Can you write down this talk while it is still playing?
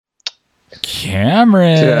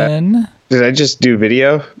Cameron. Did I just do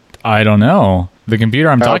video? I don't know. The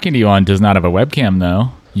computer I'm talking to you on does not have a webcam,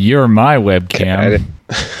 though. You're my webcam.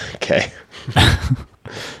 Okay.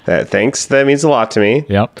 Thanks. That means a lot to me.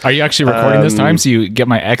 Yep. Are you actually recording this time so you get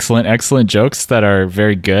my excellent jokes that are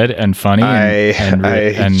very good and funny?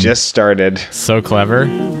 I just started. So clever.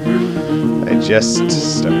 I just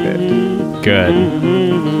started. Good.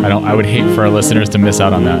 I would hate for our listeners to miss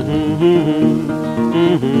out on that.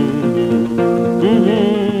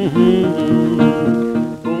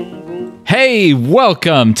 Hey,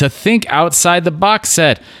 welcome to Think Outside the Box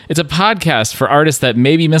Set. It's a podcast for artists that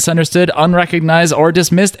may be misunderstood, unrecognized, or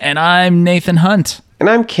dismissed, and I'm Nathan Hunt. And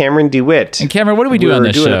I'm Cameron DeWitt. And Cameron, what do we do on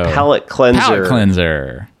this show? We're doing a palate cleanser. Palate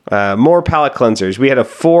cleanser. More palate cleansers. We had a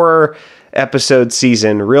 4-episode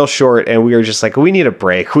season, real short, and we were just like, we need a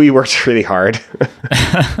break. We worked really hard.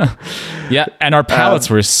 Yeah, and our palates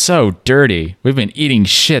were so dirty. We've been eating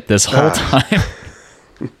shit this whole time.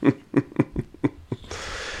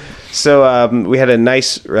 So we had a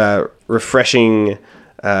nice, refreshing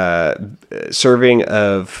serving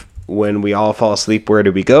of When We All Fall Asleep, Where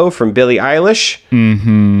Do We Go? From Billie Eilish.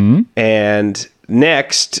 Mm-hmm. And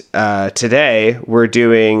next, today, we're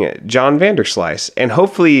doing John Vanderslice. And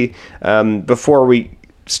hopefully, before we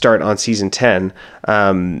start on season 10,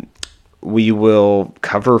 we will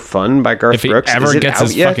cover Fun by Garth Brooks. If he ever gets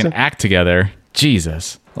his fucking act together,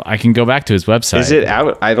 Jesus. Well, I can go back to his website. Is it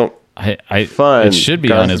out? I don't... Fun. It should be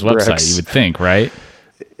Garth on his website, Brooks. You would think, right?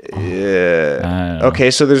 Yeah. Okay,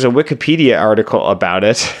 so there's a Wikipedia article about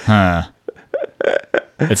it. Huh.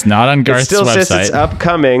 It's not on Garth's website. It still says it's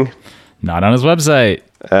upcoming. Not on his website.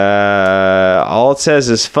 All it says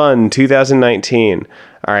is Fun 2019.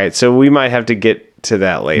 All right, so we might have to get to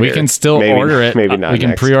that later. We can still order it. Maybe not. We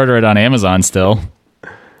can pre-order it on Amazon still.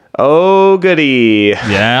 Oh, goody.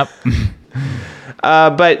 Yep.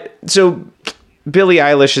 But so Billie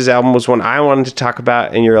Eilish's album was one I wanted to talk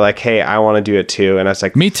about, and you were like, hey, I want to do it too. And I was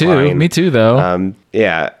like, me too. Fine. Me too, though.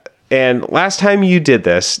 Yeah. And last time you did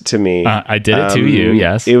this to me, I did it to you.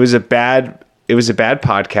 Yes. It was a bad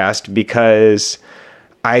podcast because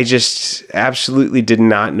I just absolutely did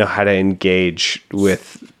not know how to engage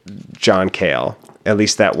with John Cale. At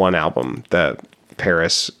least that one album, the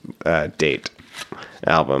Paris Date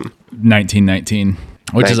album. 1919,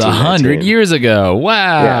 which is 100 years ago.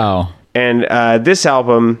 Wow. Yeah. And this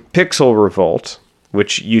album, Pixel Revolt,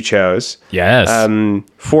 which you chose. Yes.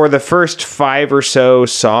 For the first 5 or so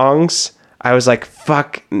songs, I was like,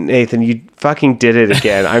 fuck, Nathan, you fucking did it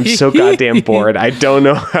again. I'm so goddamn bored. I don't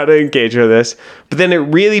know how to engage with this. But then it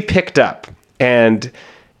really picked up. And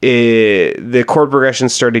the chord progression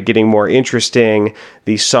started getting more interesting.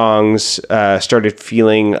 The songs started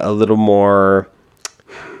feeling a little more...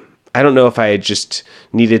 I don't know if I had just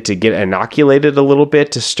needed to get inoculated a little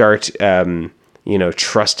bit to start,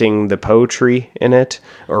 trusting the poetry in it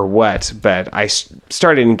or what, but I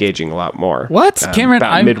started engaging a lot more. What? Cameron,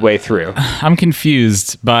 I'm midway through. I'm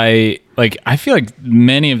confused by, I feel like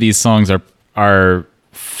many of these songs are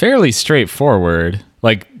fairly straightforward.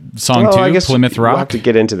 Like song 2, I guess Plymouth Rock. We'll have to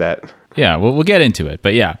get into that. Yeah, we'll get into it,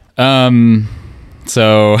 but yeah.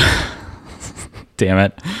 So... Damn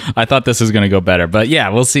it! I thought this was going to go better, but yeah,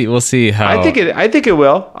 we'll see. We'll see how. I think it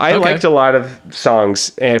will. I liked a lot of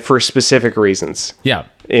songs for specific reasons. Yeah,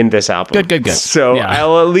 in this album. Good. So yeah.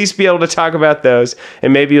 I'll at least be able to talk about those,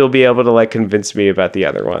 and maybe you'll be able to convince me about the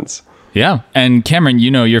other ones. Yeah, and Cameron,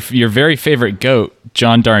 your very favorite goat,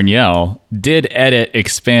 John Darnielle, did edit,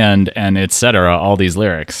 expand, and etc. all these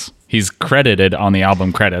lyrics. He's credited on the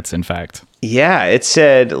album credits, in fact. Yeah, it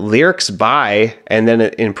said lyrics by, and then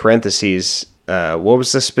in parentheses. What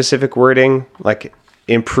was the specific wording? Like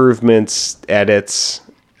improvements, edits,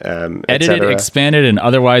 edited, expanded, and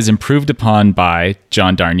otherwise improved upon by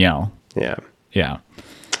John Darnielle. Yeah.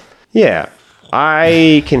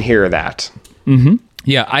 I can hear that. Mm-hmm.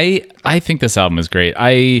 Yeah, I think this album is great.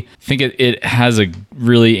 I think it has a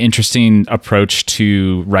really interesting approach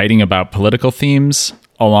to writing about political themes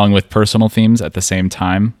along with personal themes at the same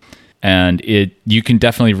time. And you can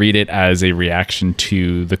definitely read it as a reaction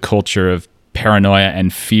to the culture of paranoia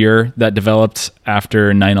and fear that developed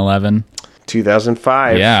after 9/11.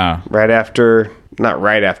 2005. Yeah. Not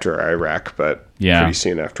right after Iraq, but pretty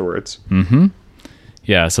soon afterwards. Mm-hmm.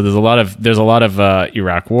 Yeah, so there's a lot of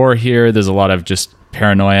Iraq war here. There's a lot of just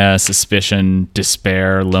paranoia, suspicion,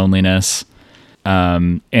 despair, loneliness.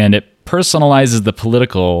 And it personalizes the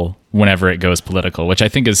political whenever it goes political, which I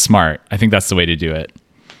think is smart. I think that's the way to do it.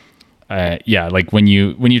 When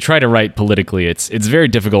you try to write politically, it's very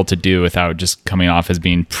difficult to do without just coming off as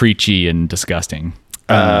being preachy and disgusting.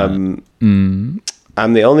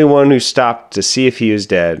 I'm the only one who stopped to see if he was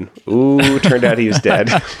dead. Ooh, turned out he was dead.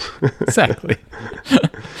 Exactly.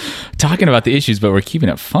 Talking about the issues, but we're keeping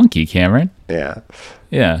it funky, Cameron. Yeah.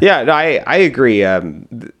 Yeah. Yeah, no, I agree.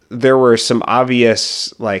 There were some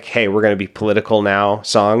obvious, like, hey, we're going to be political now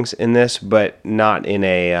songs in this, but not in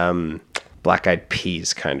a Black Eyed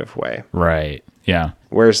Peas kind of way. Right. Yeah.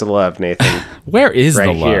 Where's the love, Nathan? Where is Right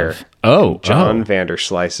the love? here. Oh, John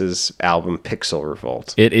Vanderslice's album Pixel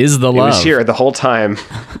Revolt. It is the It love. was here the whole time.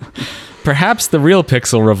 Perhaps the real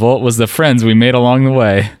Pixel Revolt was the friends we made along the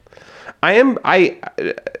way.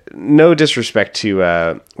 No disrespect to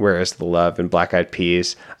Where Is the Love and Black Eyed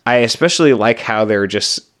Peas. I especially like how they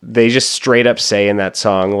just straight up say in that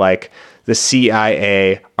song, like, the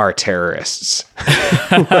CIA are terrorists.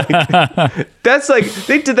 That's like,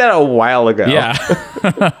 they did that a while ago. Yeah.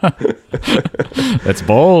 That's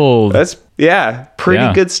bold. That's,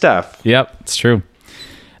 pretty good stuff. Yep, it's true.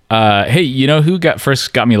 Hey, you know who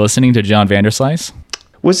first got me listening to John Vanderslice?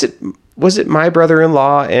 Was it my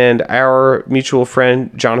brother-in-law and our mutual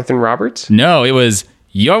friend, Jonathan Roberts? No, it was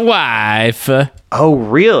your wife. Oh,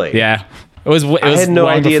 really? Yeah. It was had no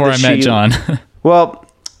long idea before that I met she- John. Well,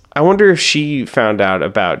 I wonder if she found out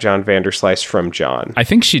about John Vanderslice from John. I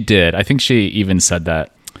think she did. I think she even said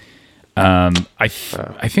that. I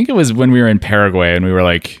think it was when we were in Paraguay and we were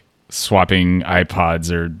like swapping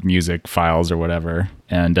iPods or music files or whatever.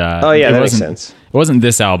 And That makes sense. It wasn't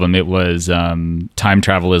this album. It was Time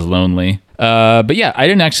Travel is Lonely. But yeah, I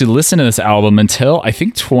didn't actually listen to this album until I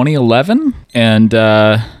think 2011, and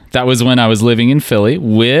that was when I was living in Philly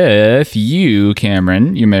with you,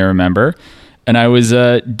 Cameron. You may remember. And I was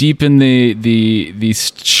deep in the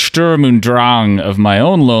Sturm und Drang of my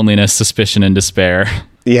own loneliness, suspicion, and despair.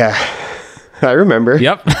 Yeah, I remember.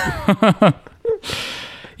 Yep.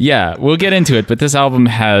 Yeah, we'll get into it, but this album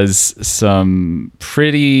has some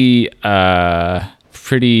pretty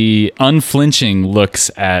unflinching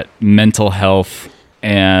looks at mental health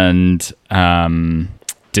and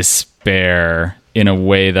despair in a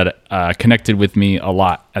way that connected with me a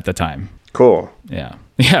lot at the time. Cool. Yeah.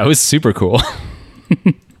 Yeah, it was super cool.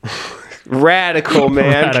 Radical,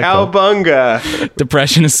 man. Radical. Cowabunga.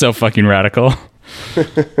 Depression is so fucking radical.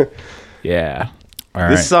 Yeah. All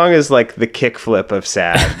right. This song is like the kickflip of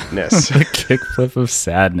sadness. The kickflip of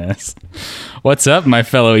sadness. What's up, my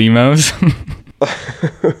fellow emos?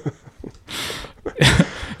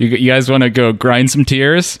 You guys want to go grind some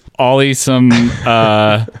tears? Ollie some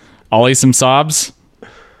sobs?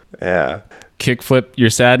 Yeah. Kickflip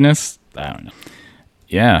your sadness? I don't know.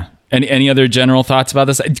 Yeah. Any other general thoughts about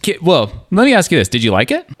this? Well, let me ask you this. Did you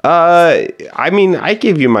like it? I mean, I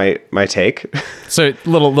gave you my take. So a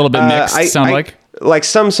little bit mixed, Like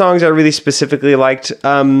some songs I really specifically liked.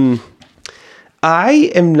 I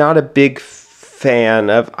am not a big fan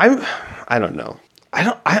of. I don't know.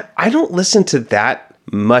 I don't listen to that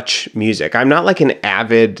much music. I'm not like an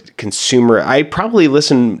avid consumer. I probably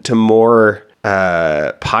listen to more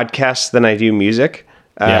podcasts than I do music.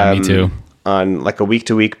 Yeah, me too. On like a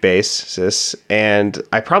week-to-week basis, and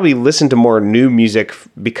I probably listen to more new music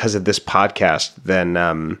because of this podcast than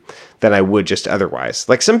I would just otherwise.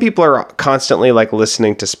 Like some people are constantly like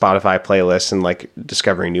listening to Spotify playlists and like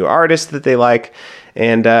discovering new artists that they like,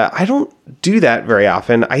 and I don't do that very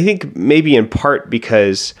often. I think maybe in part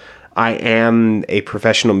because I am a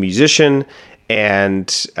professional musician, and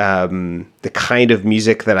the kind of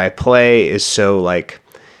music that I play is so like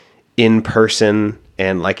in person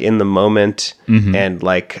and like in the moment, and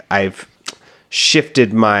like I've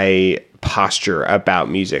shifted my posture about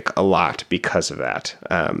music a lot because of that.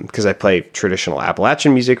 Because I play traditional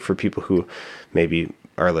Appalachian music for people who maybe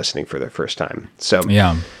are listening for their first time. So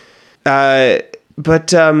Yeah.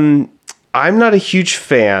 But I'm not a huge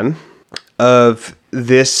fan of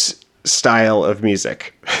this style of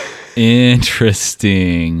music.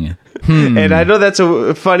 Interesting. And I know that's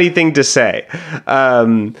a funny thing to say.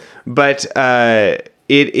 But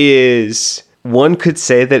it is, one could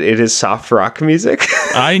say that it is soft rock music.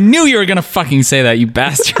 I knew you were going to fucking say that, you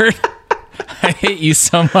bastard. I hate you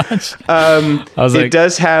so much. I was like, it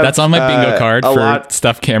does have that's on my bingo card a for lot.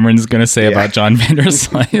 stuff Cameron's going to say about John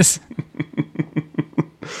Vanderslice.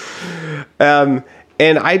 And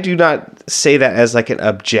I do not say that as like an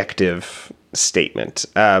objective statement.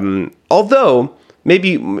 Although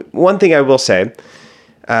maybe one thing I will say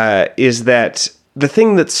is that the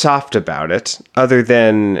thing that's soft about it, other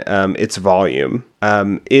than its volume,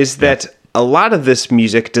 is that a lot of this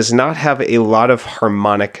music does not have a lot of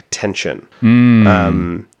harmonic tension.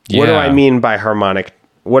 What do I mean by harmonic?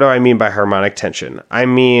 What do I mean by harmonic tension? I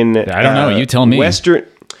mean, I don't know. You tell me.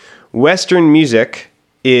 Western music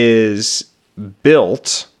is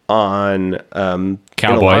built on in a lot of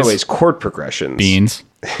Cowboys. ways chord progressions, Beans,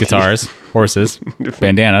 guitars, horses,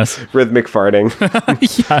 bandanas. rhythmic farting,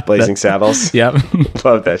 Blazing Saddles. Yep.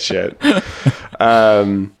 Love that shit.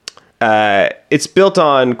 It's built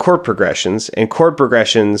on chord progressions, and chord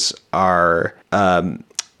progressions are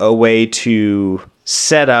a way to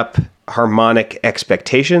set up harmonic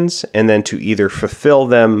expectations and then to either fulfill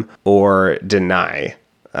them or deny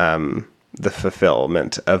the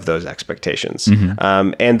fulfillment of those expectations.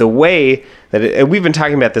 And the way that and we've been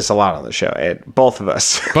talking about this a lot on the show, both of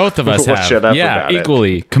us will have. shut up about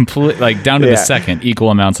equally, complete, like down to the second, equal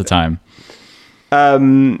amounts of time.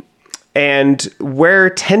 And where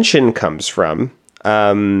tension comes from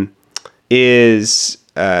is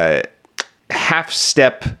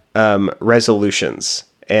half-step resolutions.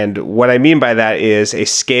 And what I mean by that is a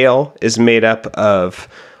scale is made up of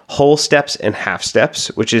whole steps and half steps,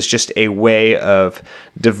 which is just a way of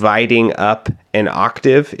dividing up an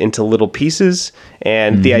octave into little pieces.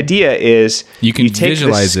 And the idea is you can take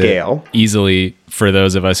visualize the scale it easily for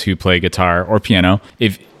those of us who play guitar or piano.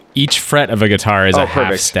 If each fret of a guitar is a half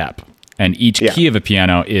perfect. step, and each key of a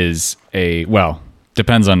piano is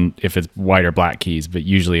depends on if it's white or black keys, but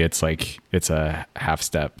usually it's a half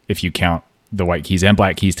step if you count the white keys and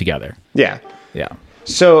black keys together. Yeah.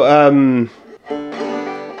 So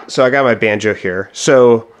So I got my banjo here.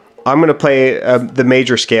 So I'm going to play the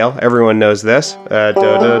major scale. Everyone knows this.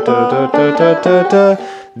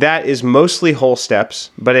 That is mostly whole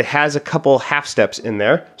steps, but it has a couple half steps in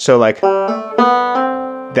there. So like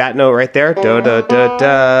that note right there, do da da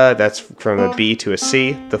da. That's from a B to a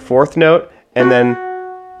C, the fourth note, and then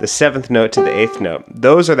the seventh note to the eighth note.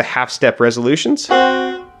 Those are the half step resolutions,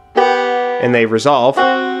 and they resolve.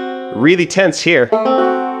 Really tense here.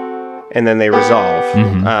 And then they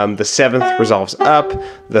resolve. The seventh resolves up.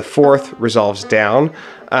 The fourth resolves down.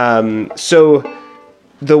 So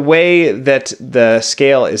the way that the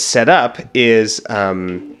scale is set up is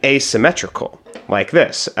asymmetrical, like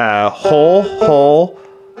this. Whole, whole.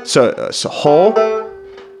 So whole,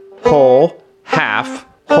 whole, half,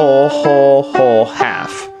 whole, whole, whole,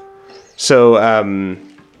 half. So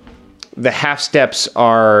the half steps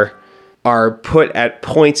are put at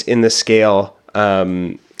points in the scale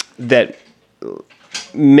that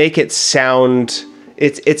make it sound,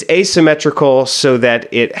 it's asymmetrical so that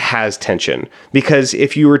it has tension. Because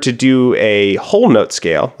if you were to do a whole note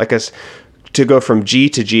scale, like to go from G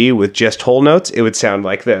to G with just whole notes, it would sound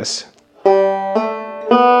like this.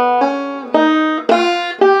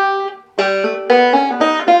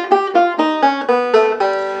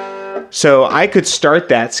 So I could start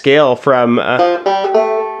that scale from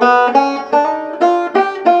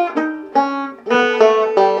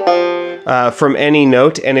any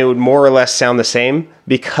note, and it would more or less sound the same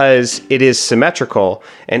because it is symmetrical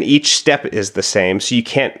and each step is the same. So you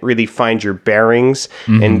can't really find your bearings,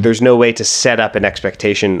 and there's no way to set up an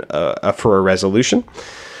expectation for a resolution.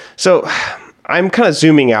 So I'm kind of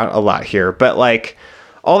zooming out a lot here, but like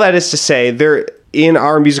all that is to say, there in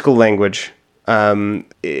our musical language,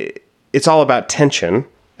 it's all about tension.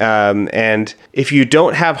 And if you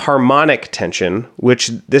don't have harmonic tension, which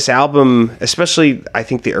this album, especially I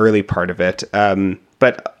think the early part of it,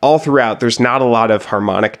 but all throughout, there's not a lot of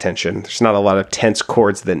harmonic tension. There's not a lot of tense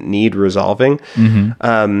chords that need resolving.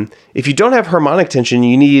 If you don't have harmonic tension,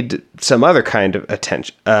 you need some other kind of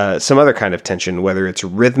tension, whether it's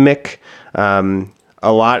rhythmic. There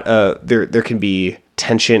can be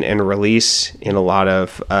tension and release in a lot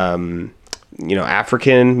of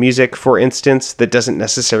African music, for instance, that doesn't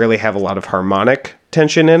necessarily have a lot of harmonic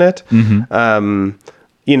tension in it.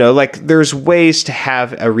 Like there's ways to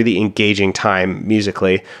have a really engaging time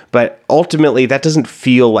musically, but ultimately that doesn't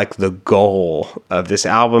feel like the goal of this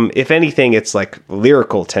album. If anything, it's like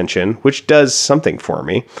lyrical tension, which does something for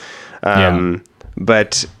me.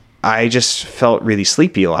 But I just felt really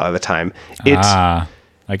sleepy a lot of the time. I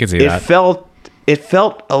could see that. It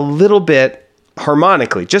felt a little bit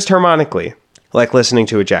harmonically, like listening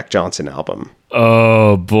to a Jack Johnson album.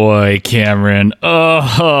 Oh boy, Cameron.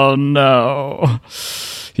 Oh no.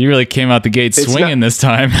 You really came out the gate swinging this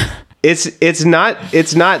time. It's not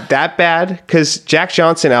that bad, because Jack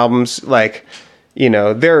Johnson albums, like,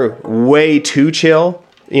 they're way too chill,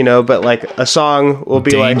 but like a song will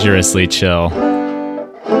be dangerously chill.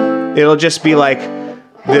 It'll just be like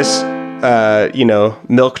this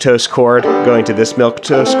milquetoast chord going to this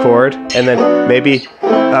milquetoast chord, and then maybe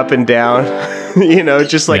up and down,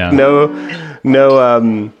 just like no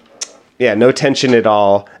tension at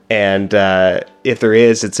all. And if there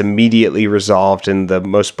is, it's immediately resolved in the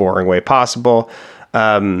most boring way possible.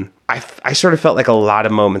 I sort of felt like a lot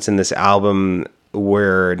of moments in this album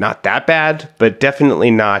were not that bad, but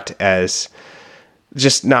definitely not as,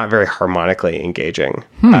 just not very harmonically engaging.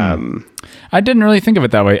 I didn't really think of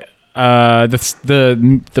it that way.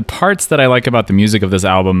 The parts that I like about the music of this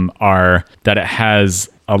album are that it has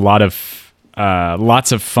a lot of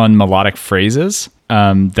lots of fun melodic phrases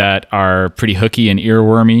that are pretty hooky and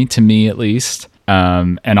earwormy to me, at least,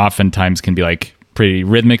 and oftentimes can be like pretty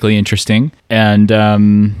rhythmically interesting. And I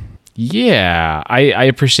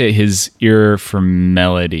appreciate his ear for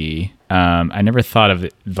melody. I never thought of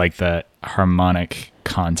it like the harmonic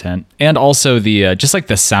content, and also the just like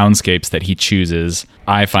the soundscapes that he chooses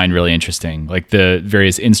I find really interesting, like the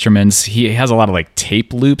various instruments. He has a lot of like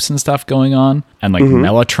tape loops and stuff going on, and like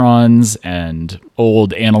mellotrons and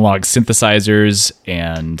old analog synthesizers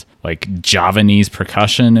and like Javanese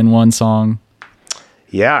percussion in one song.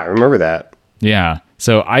 Yeah, I remember that. Yeah,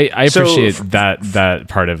 so I appreciate that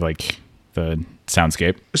part of like the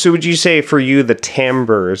soundscape. So would you say for you the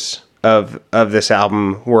timbres of this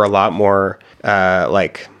album were a lot more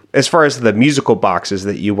like, as far as the musical boxes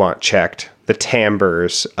that you want checked, the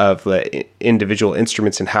timbres of the individual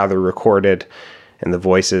instruments and how they're recorded and the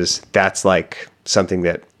voices, that's like something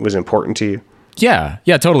that was important to you? Yeah,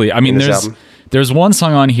 totally. I mean, there's one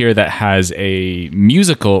song on here that has a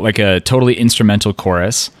musical, like a totally instrumental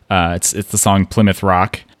chorus. It's the song Plymouth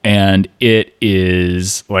Rock. And it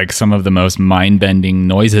is like some of the most mind-bending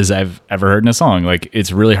noises I've ever heard in a song. Like,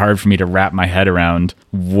 it's really hard for me to wrap my head around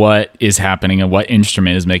what is happening and what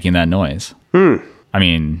instrument is making that noise. I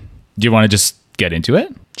mean, do you want to just get into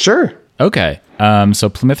it? Sure. Okay. So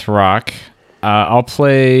Plymouth Rock, I'll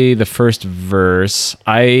play the first verse.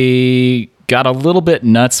 I got a little bit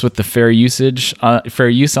nuts with the fair use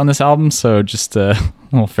on this album. So just a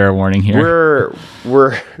little fair warning here.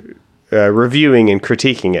 We're reviewing and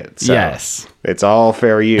critiquing it. So yes. It's all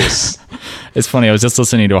fair use. It's funny. I was just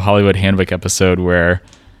listening to a Hollywood Handbook episode where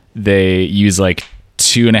they use like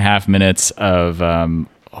 2.5 minutes of,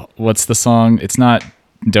 what's the song? It's not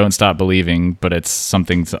Don't Stop Believing, but it's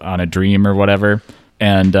something on a dream or whatever.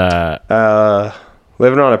 And,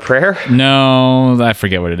 Living on a Prayer? No, I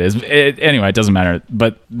forget what it is. Anyway, it doesn't matter.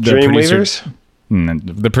 But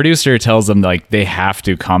the producer tells them like they have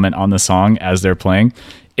to comment on the song as they're playing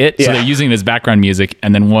it. So they're using it as background music.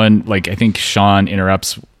 And then I think Sean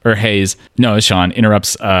interrupts, or Hayes. No, Sean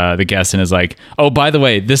interrupts the guest and is like, "Oh, by the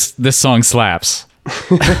way, this song slaps."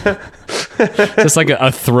 Just like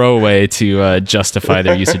a throwaway to justify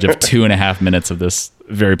their usage of 2.5 minutes of this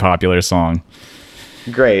very popular song.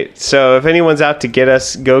 Great. So if anyone's out to get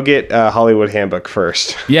us, go get Hollywood Handbook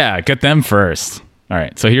first. Yeah, get them first. All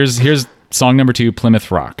right. So here's song number 2, Plymouth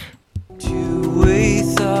Rock.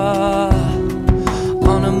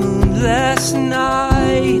 On a moonless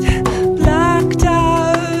night, blacked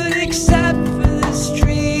out except for the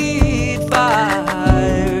street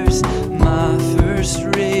fires. My first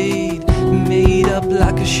raid made up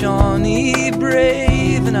like a Shawnee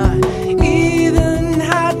Brave, and I even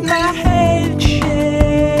had my head shaved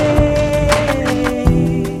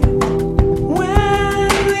when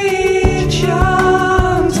we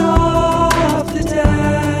jumped off the deck.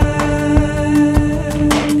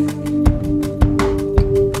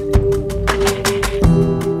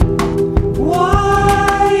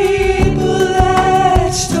 White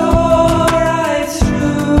bullets tore right through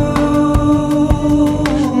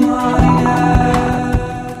my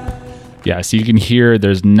neck. Yeah, so you can hear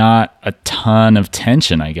there's not a ton of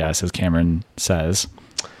tension, I guess, as Cameron says.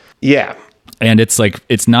 Yeah. And it's like,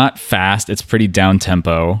 it's not fast. It's pretty down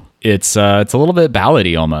tempo. It's a little bit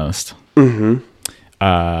ballady almost. Mm-hmm.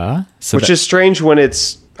 Which is strange when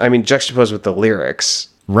it's, juxtaposed with the lyrics.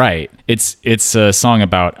 Right. It's a song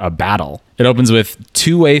about a battle. It opens with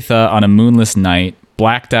Tuatha on a moonless night,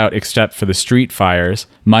 blacked out except for the street fires.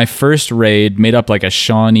 My first raid made up like a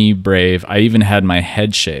Shawnee Brave. I even had my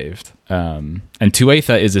head shaved. And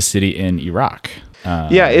Tuatha is a city in Iraq.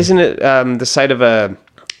 Isn't it the site of the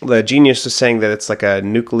Genius was saying that it's like a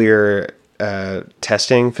nuclear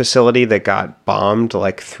testing facility that got bombed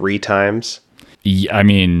like 3 times?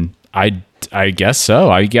 I guess so.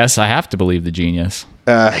 I guess I have to believe the Genius.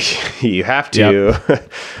 You have to.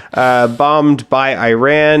 Yep. Bombed by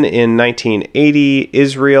Iran in 1980,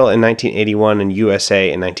 Israel in 1981, and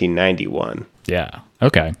USA in 1991. Yeah.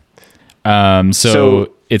 Okay.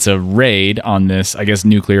 So it's a raid on this, I guess,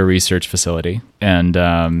 nuclear research facility. And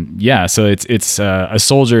so it's a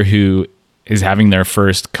soldier who is having their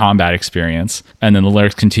first combat experience. And then the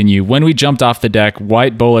lyrics continue, when we jumped off the deck,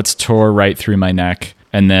 white bullets tore right through my neck.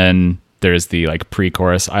 And then there's the like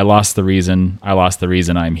pre-chorus, I lost the reason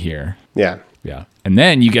I'm here. Yeah. Yeah. And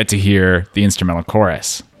then you get to hear the instrumental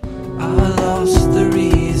chorus. I lost the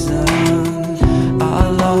reason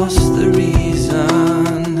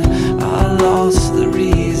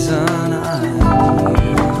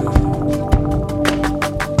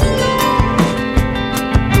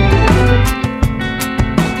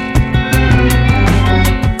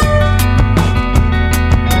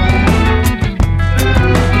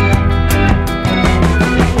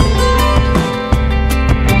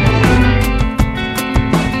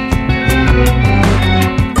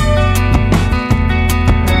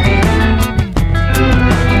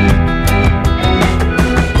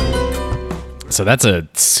So that's a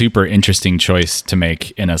super interesting choice to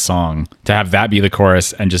make in a song, to have that be the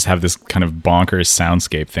chorus and just have this kind of bonkers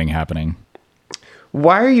soundscape thing happening.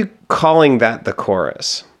 Why are you calling that the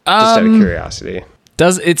chorus? Just out of curiosity.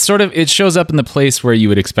 It shows up in the place where you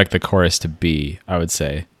would expect the chorus to be, I would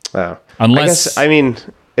say. Oh. Unless, I mean,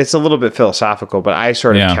 it's a little bit philosophical, but I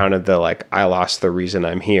sort of Yeah. counted the like, I lost the reason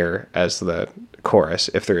I'm here as the chorus,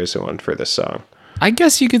 if there is one for this song. I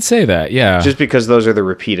guess you could say that, yeah. Just because those are the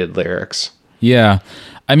repeated lyrics. Yeah.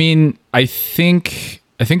 I mean, I think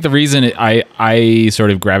the reason I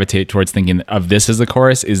sort of gravitate towards thinking of this as the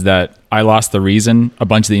chorus is that I lost the reason. A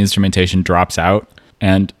bunch of the instrumentation drops out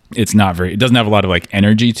and it doesn't have a lot of like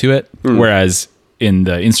energy to it. Whereas in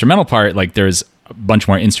the instrumental part, like there's a bunch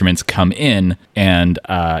more instruments come in and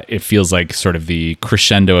it feels like sort of the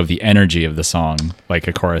crescendo of the energy of the song, like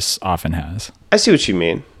a chorus often has. I see what you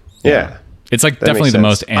mean. Yeah. It's like That definitely makes the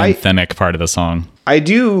most sense. anthemic part of the song. I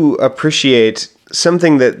do appreciate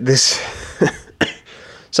something that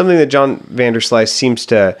something that John Vanderslice seems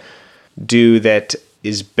to do that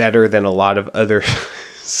is better than a lot of other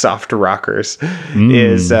soft rockers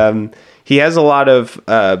is he has a lot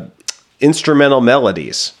of instrumental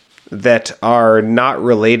melodies that are not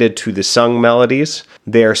related to the sung melodies.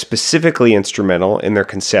 They are specifically instrumental in their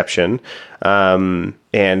conception, and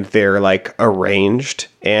they're like arranged,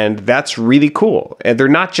 and that's really cool. And they're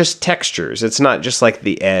not just textures. It's not just like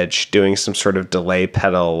the Edge doing some sort of delay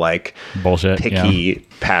pedal like Bullshit. picky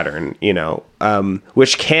pattern,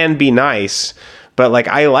 which can be nice, but like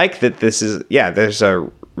I like that this is there's a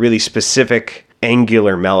really specific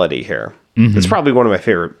angular melody here. It's probably one of my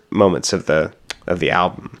favorite moments of the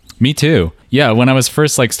album. Me too. Yeah, when I was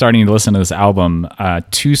first like starting to listen to this album,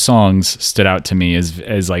 two songs stood out to me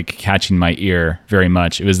as like catching my ear very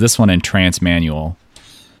much. It was this one and Trance Manual,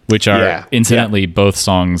 which are incidentally both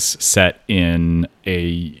songs set in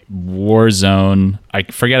a war zone. I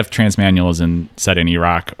forget if Trance Manual is set in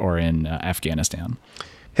Iraq or in Afghanistan.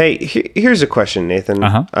 Hey, here's a question, Nathan.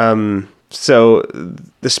 Uh-huh. So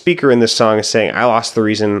the speaker in this song is saying, I lost the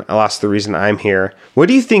reason I'm here. What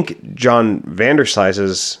do you think John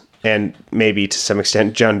Vanderslice's, and maybe to some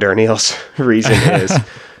extent John Darnielle's reason is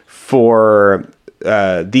for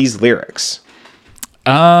these lyrics?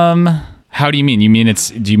 How do you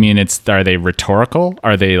mean? Are they rhetorical?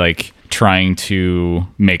 Are they like trying to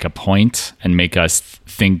make a point and make us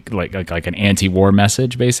think like an anti-war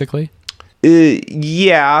message, basically?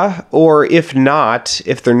 Yeah, or if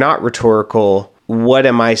they're not rhetorical, what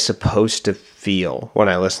am I supposed to feel when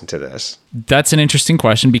I listen to this? That's an interesting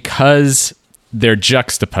question because they're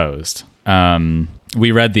juxtaposed.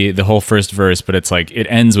 We read the whole first verse, but it's like it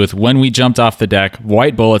ends with when we jumped off the deck,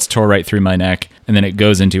 white bullets tore right through my neck, and then it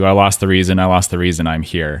goes into I lost the reason I'm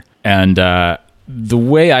here. And the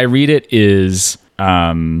way I read it is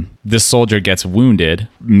this soldier gets wounded,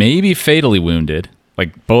 maybe fatally wounded,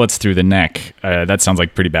 like bullets through the neck. That sounds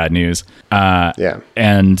like pretty bad news.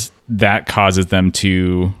 And that causes them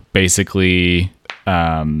to basically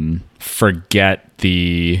forget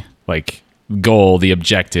the like goal, the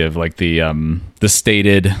objective, like the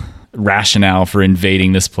stated rationale for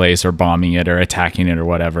invading this place or bombing it or attacking it or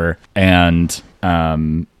whatever. And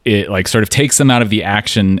it like sort of takes them out of the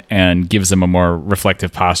action and gives them a more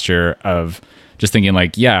reflective posture of just thinking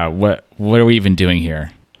like, yeah, what are we even doing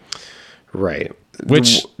here? Right.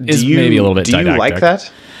 Which is maybe a little bit didactic. Do you like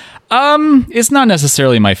that? It's not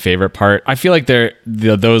necessarily my favorite part. I feel like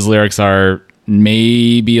those lyrics are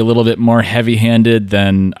maybe a little bit more heavy-handed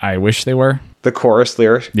than I wish they were. The chorus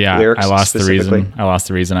lyrics. I lost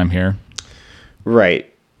the reason I'm here.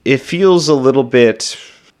 Right. It feels a little bit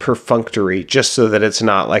perfunctory, just so that it's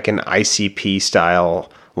not like an ICP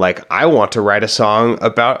style. Like, I want to write a song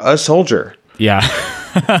about a soldier. Yeah.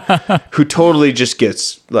 Who totally just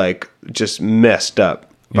gets like just messed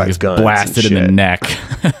up by guns, blasted in the neck.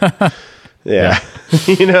 Yeah.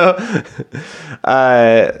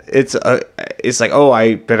 It's like, oh,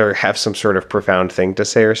 I better have some sort of profound thing to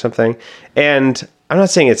say or something. And I'm not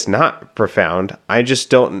saying it's not profound. I just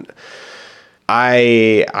don't.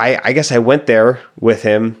 I guess I went there with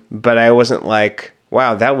him, but I wasn't like,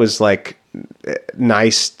 wow, that was like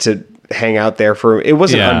nice to hang out there for. It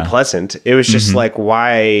wasn't unpleasant. It was just like,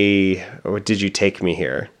 why did you take me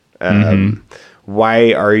here?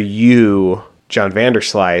 Why are you, John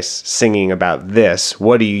Vanderslice, singing about this?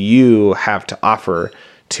 What do you have to offer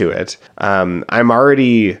to it? I'm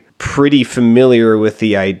already pretty familiar with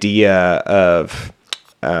the idea of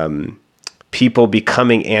people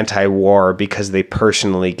becoming anti-war because they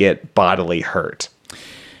personally get bodily hurt.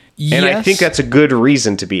 Yes. And I think that's a good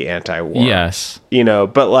reason to be anti-war. Yes.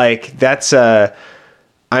 But like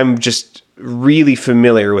I'm just really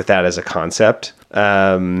familiar with that as a concept.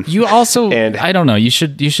 You also, And- I don't know. You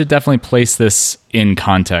should definitely place this in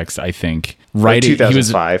context. I think writing. He was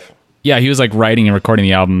 2005. he was like writing and recording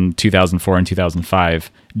the album 2004 and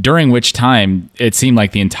 2005. During which time it seemed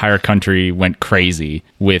like the entire country went crazy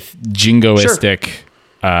with jingoistic,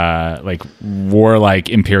 like warlike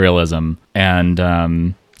imperialism, and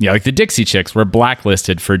like the Dixie Chicks were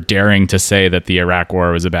blacklisted for daring to say that the Iraq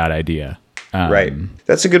War was a bad idea. Right.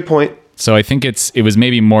 That's a good point. So I think it was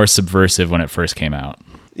maybe more subversive when it first came out.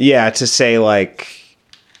 Yeah, to say like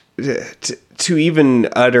to even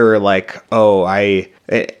utter like, oh,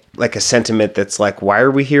 like a sentiment that's like, why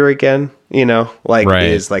are we here again? You know, like Right.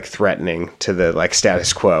 is like threatening to the like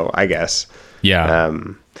status quo, I guess. Yeah.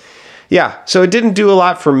 Yeah, so it didn't do a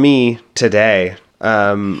lot for me today.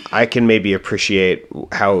 I can maybe appreciate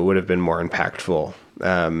how it would have been more impactful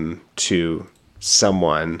to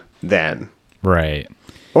someone then. Right.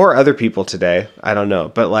 Or other people today. I don't know.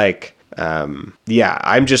 But like, yeah,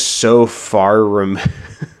 I'm just so far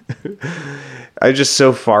I'm just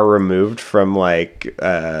so far removed from like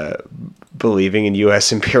believing in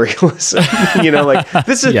U.S. imperialism. You know, like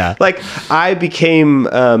this is Yeah. like I became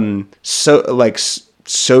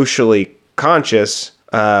socially conscious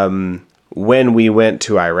when we went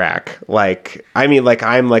to Iraq. Like, I mean, like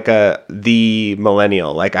I'm like the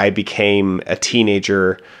millennial. Like I became a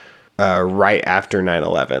teenager right after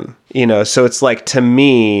 9/11, you know? So it's like, to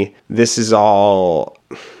me, this is all,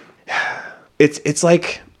 it's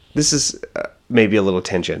like, this is maybe a little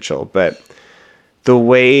tangential, but the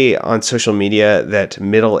way on social media that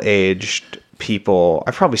middle-aged people,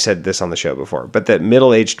 I've probably said this on the show before, but that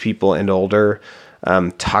middle-aged people and older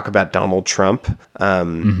talk about Donald Trump,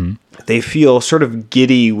 they feel sort of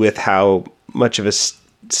giddy with how much of a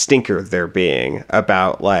stinker they're being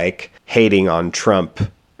about like hating on Trump,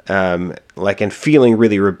 like, and feeling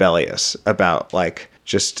really rebellious about like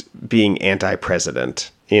just being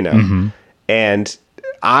anti-president, you know? And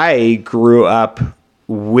I grew up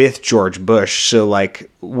with George Bush. So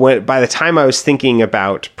like by the time I was thinking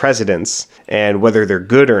about presidents and whether they're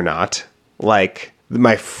good or not, like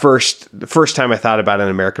the first time I thought about an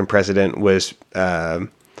American president was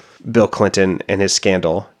Bill Clinton and his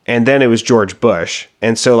scandal. And then it was George Bush.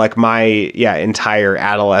 And so like my entire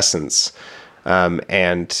adolescence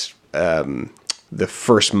and the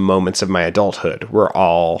first moments of my adulthood were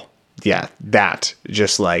all, that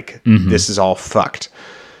just like, this is all fucked.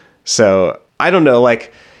 So I don't know,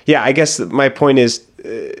 like, I guess my point is,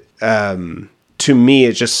 to me,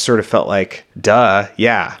 it just sort of felt like, duh,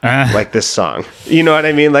 like this song, you know what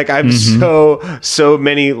I mean? Like I'm so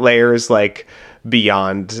many layers, like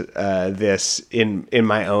beyond this in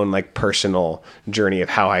my own like personal journey of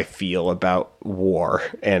how I feel about war.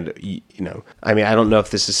 And, you know, I mean, I don't know if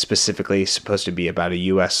this is specifically supposed to be about a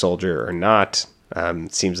U.S. soldier or not.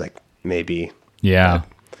 It seems like maybe. Yeah.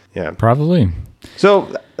 Yeah. Probably.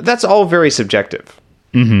 So that's all very subjective.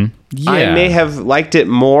 Yeah. I may have liked it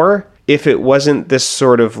more if it wasn't this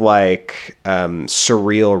sort of like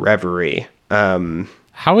surreal reverie.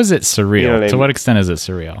 How is it surreal? You know what I To mean? what extent is it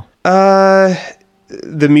surreal?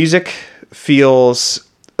 The music feels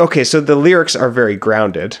okay. So the lyrics are very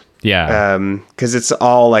grounded. Yeah. Because it's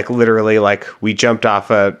all like literally like we jumped off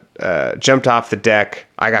the deck.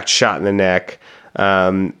 I got shot in the neck,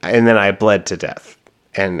 and then I bled to death,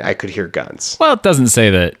 and I could hear guns. Well, it doesn't say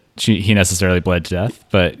that he necessarily bled to death,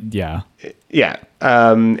 but yeah. Yeah.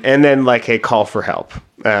 And then like a call for help.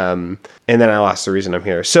 And then I lost the reason I'm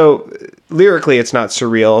here. So lyrically, it's not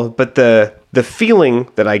surreal, but the feeling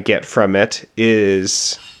that I get from it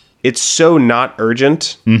is it's so not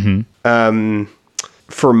urgent.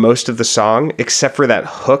 For most of the song, except for that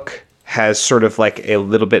hook has sort of like a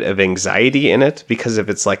little bit of anxiety in it because of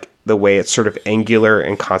its like the way it's sort of angular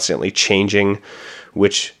and constantly changing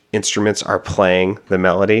which instruments are playing the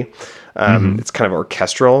melody. It's kind of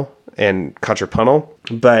orchestral and contrapuntal,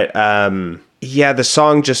 but the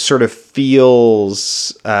song just sort of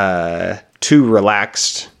feels too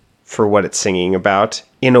relaxed for what it's singing about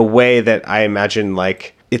in a way that I imagine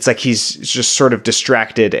like it's like he's just sort of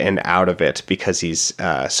distracted and out of it because he's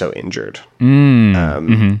so injured.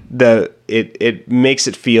 It makes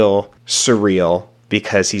it feel surreal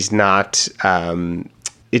because he's not.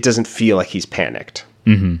 It doesn't feel like he's panicked,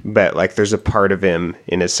 but like there's a part of him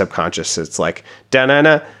in his subconscious that's like da na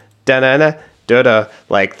na da na na da da,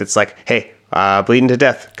 like that's like, hey, bleeding to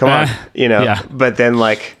death, come on, you know. Yeah. But then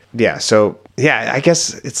like so I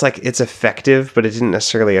guess it's like it's effective, but it didn't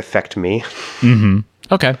necessarily affect me.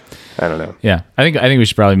 Okay. I don't know. Yeah. I think we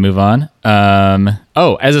should probably move on.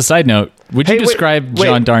 As a side note, would you Hey, wait, describe wait.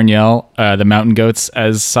 John Darnielle, the Mountain Goats,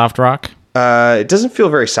 as soft rock? It doesn't feel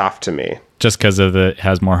very soft to me. Just because it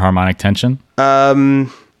has more harmonic tension?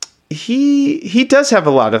 He does have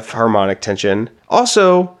a lot of harmonic tension.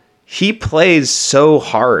 Also, he plays so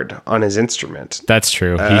hard on his instrument. That's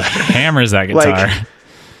true. He hammers that guitar.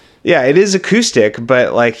 Yeah, it is acoustic,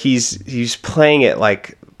 but like he's playing it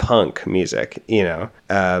like punk music, you know.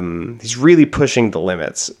 He's really pushing the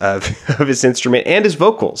limits of his instrument and his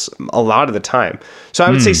vocals a lot of the time. So I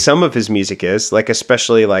would say some of his music is like,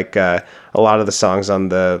 especially like a lot of the songs on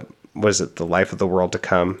the The Life of the World to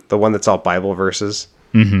Come, the one that's all Bible verses.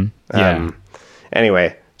 Mm-hmm. Yeah.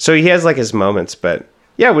 Anyway, so he has like his moments, but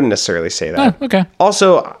yeah, I wouldn't necessarily say that. Oh, okay.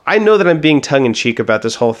 Also, I know that I'm being tongue in cheek about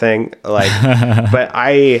this whole thing, like, but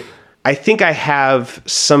I think I have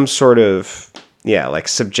some sort of like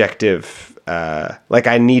subjective, like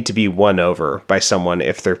I need to be won over by someone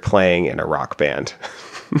if they're playing in a rock band.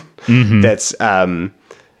 That's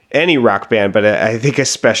any rock band, but I think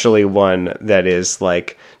especially one that is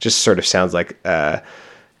like just sort of sounds like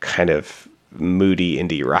kind of moody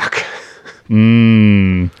indie rock.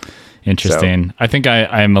 Interesting. So, I think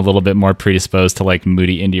I'm a little bit more predisposed to like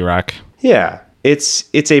moody indie rock. Yeah.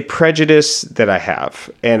 It's a prejudice that I have,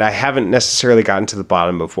 and I haven't necessarily gotten to the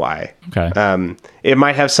bottom of why. Okay. It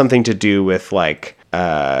might have something to do with like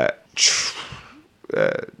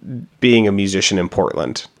being a musician in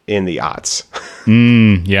Portland in the aughts.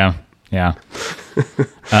 Yeah.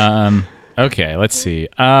 Okay, let's see.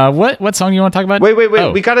 What song do you want to talk about? Wait.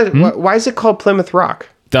 Oh. We gotta. Why is it called Plymouth Rock?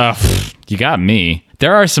 You got me.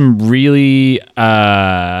 There are some really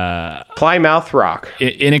Plymouth Rock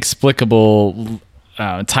inexplicable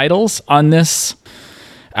titles on this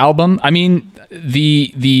album. I mean,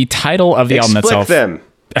 the title of the album itself. Them.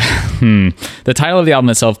 The title of the album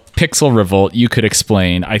itself, Pixel Revolt, you could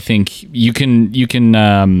explain. I think you can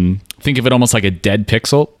think of it almost like a dead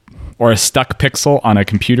pixel or a stuck pixel on a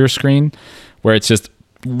computer screen, where it's just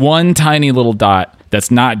one tiny little dot that's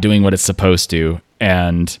not doing what it's supposed to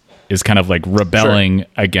and is kind of like rebelling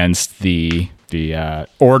against the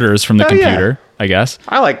orders from the computer, I guess.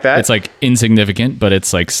 I like that. It's like insignificant, but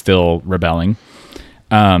it's like still rebelling.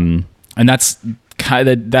 And that's kind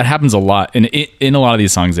of, that happens a lot. And in a lot of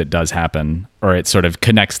these songs, it does happen, or it sort of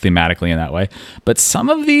connects thematically in that way. But some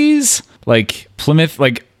of these, like Plymouth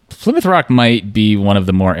Rock might be one of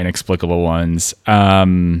the more inexplicable ones.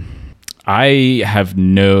 I have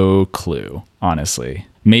no clue, honestly.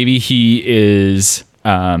 Maybe he is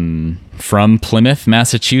from Plymouth,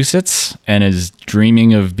 Massachusetts, and is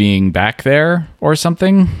dreaming of being back there or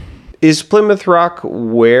something. Is Plymouth Rock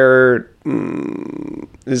where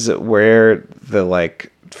is it where the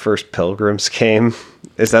like first pilgrims came?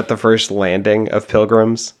 Is that the first landing of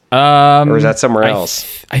pilgrims? Or is that somewhere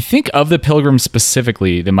else? I think of the pilgrims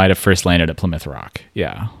specifically, they might have first landed at Plymouth Rock.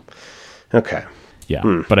 Yeah. Okay.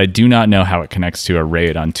 Yeah. But I do not know how it connects to a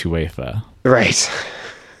raid on Tuatha. Right.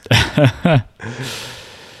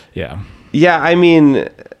 Yeah. Yeah, I mean,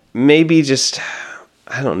 maybe just,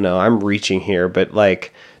 I don't know, I'm reaching here, but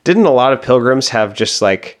like, didn't a lot of pilgrims have just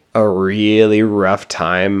like a really rough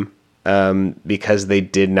time because they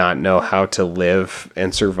did not know how to live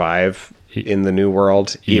and survive in the New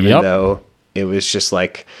World, even though it was just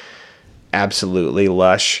like absolutely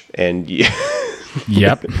lush and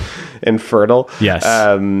and fertile. Yes.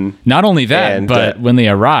 Not only that, but when they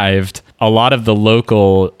arrived, a lot of the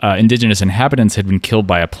local indigenous inhabitants had been killed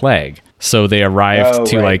by a plague. So they arrived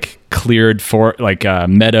to like cleared for like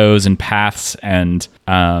meadows and paths and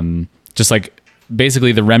just like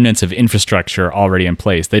basically the remnants of infrastructure already in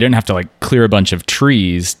place. They didn't have to like clear a bunch of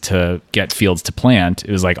trees to get fields to plant.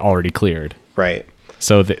 It was like already cleared. Right.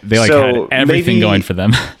 So they like had everything going for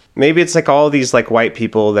them. Maybe it's like all these like white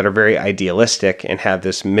people that are very idealistic and have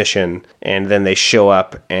this mission, and then they show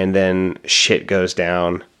up and then shit goes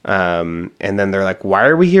down. And then they're like, why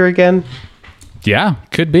are we here again? Yeah,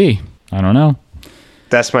 could be. I don't know.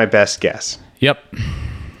 That's my best guess. Yep.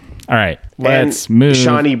 All right. Let's move.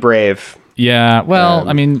 Shawnee Brave. Yeah. Well,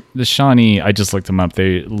 I mean, the Shawnee, I just looked them up.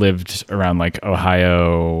 They lived around like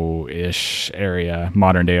Ohio-ish area,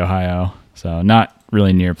 modern day Ohio. So not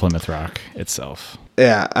really near Plymouth Rock itself.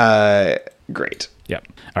 Yeah. Great. Yep.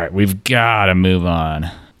 All right. We've got to move on.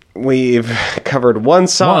 We've covered one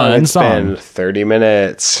song. It's been 30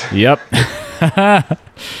 minutes. Yep.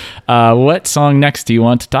 What song next do you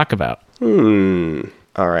want to talk about?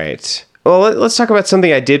 All right. Well, let's talk about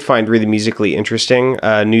something I did find really musically interesting.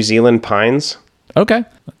 New Zealand Pines. Okay.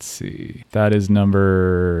 Let's see. That is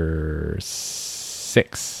number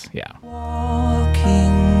 6. Yeah.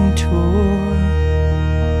 Walking tour.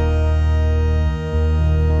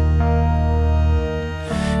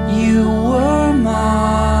 You were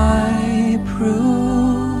my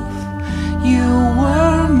proof. You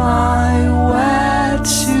were my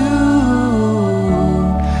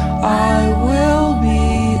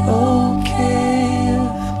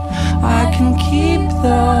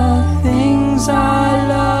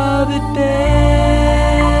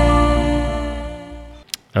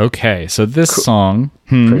Okay, so this song,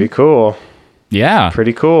 Pretty cool. yeah,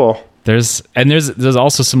 Pretty cool. there's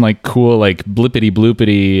also some like cool like blippity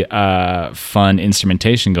bloopity fun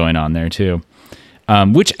instrumentation going on there too.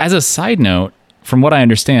 Which, as a side note, from what I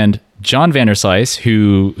understand, John Vanderslice,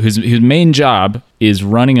 whose main job is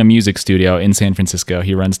running a music studio in San Francisco,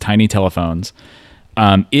 he runs Tiny Telephones.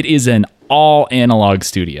 It is an all analog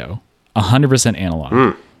studio, 100%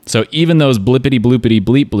 analog. So even those blippity bloopity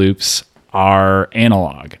bleep bloops are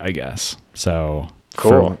analog, I guess. So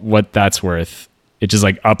Cool. for what that's worth, it just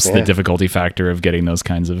like ups the difficulty factor of getting those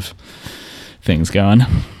kinds of things going.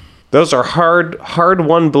 Those are hard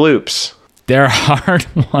won bloops. They're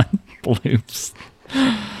hard-won bloops.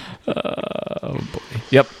 Oh boy.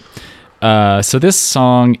 Yep. So this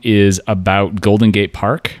song is about Golden Gate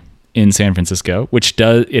Park in San Francisco, which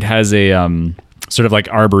has a sort of like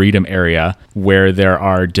arboretum area where there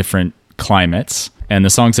are different climates. And the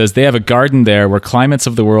song says they have a garden there where climates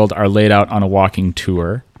of the world are laid out on a walking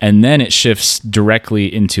tour. And then it shifts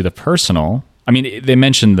directly into the personal. I mean, they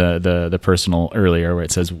mentioned the personal earlier where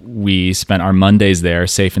it says, we spent our Mondays there,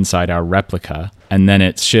 safe inside our replica. And then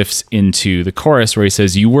it shifts into the chorus where he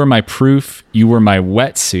says, you were my proof, you were my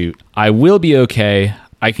wetsuit. I will be okay.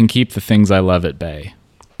 I can keep the things I love at bay.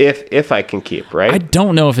 If I can keep, right? I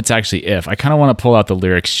don't know if it's actually if. I kind of want to pull out the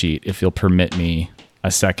lyrics sheet if you'll permit me a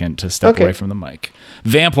second to step away from the mic.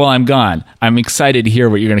 Vamp while I'm gone. I'm excited to hear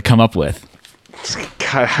what you're going to come up with.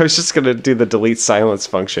 God, I was just going to do the delete silence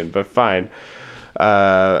function, but fine.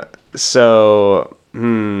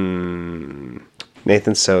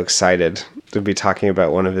 Nathan's so excited to be talking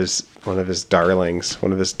about one of his darlings,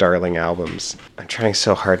 one of his darling albums. I'm trying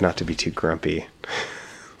so hard not to be too grumpy.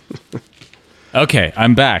 Okay,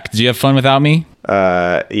 I'm back. Did you have fun without me?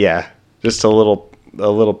 Yeah, just a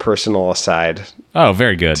little personal aside Oh,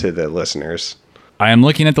 very good. to the listeners. I am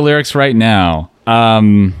looking at the lyrics right now.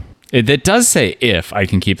 It does say if I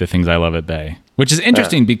can keep the things I love at bay, which is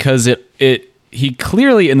interesting because he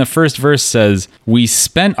clearly in the first verse says we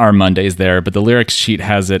spent our Mondays there, but the lyrics sheet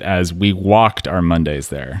has it as we walked our Mondays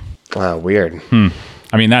there. Oh, weird.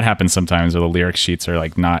 I mean, that happens sometimes where the lyric sheets are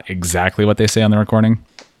like not exactly what they say on the recording.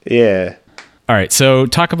 Yeah. All right, so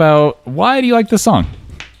talk about why do you like this song?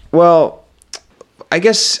 Well, I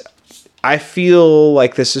guess I feel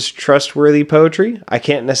like this is trustworthy poetry. I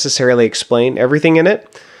can't necessarily explain everything in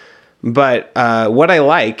it, but what I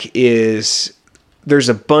like is there's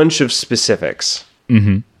a bunch of specifics.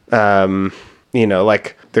 Like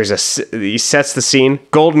he sets the scene.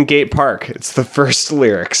 Golden Gate Park. It's the first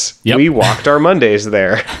lyrics. Yep. We walked our Mondays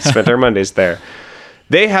there. Spent our Mondays there.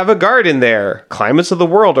 They have a garden there. Climates of the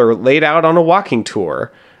world are laid out on a walking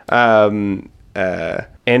tour. And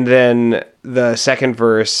then the second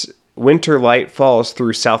verse, winter light falls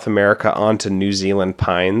through South America onto New Zealand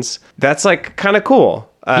pines. That's like kind of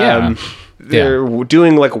cool. They're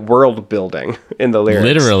doing like world building in the lyrics.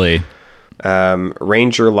 Literally.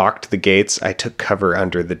 Ranger locked the gates. I took cover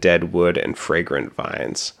under the dead wood and fragrant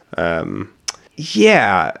vines.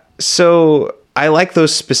 So I like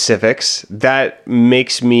those specifics. That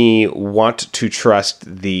makes me want to trust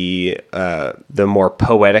the more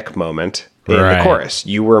poetic moment in the chorus.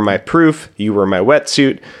 You were my proof. You were my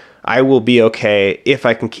wetsuit. I will be okay if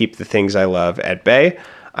I can keep the things I love at bay.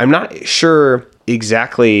 I'm not sure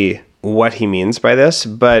exactly what he means by this,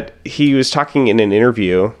 but he was talking in an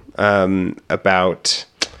interview about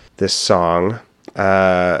this song.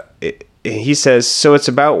 He says, so it's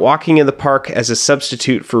about walking in the park as a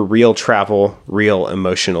substitute for real travel, real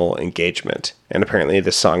emotional engagement. And apparently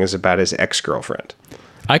this song is about his ex-girlfriend.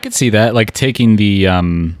 I could see that, like taking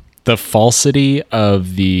the falsity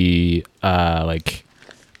of the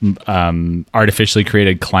artificially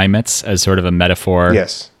created climates as sort of a metaphor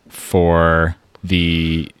for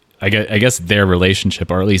the, I guess their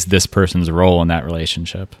relationship, or at least this person's role in that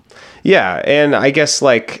relationship. Yeah, and I guess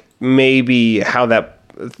like maybe how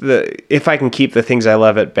if I can keep the things I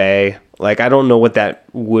love at bay, like I don't know what that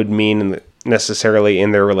would mean necessarily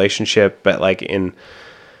in their relationship, but like in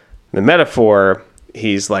the metaphor,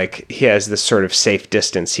 he has this sort of safe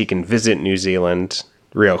distance. He can visit New Zealand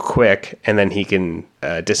real quick, and then he can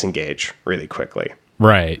disengage really quickly.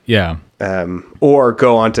 Right. Yeah. Or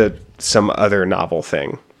go on to some other novel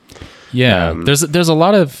thing. Yeah. There's a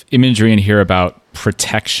lot of imagery in here about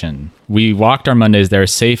protection. We walked our Mondays there,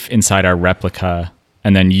 safe inside our replica,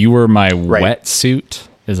 and then you were my wetsuit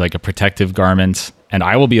is like a protective garment, and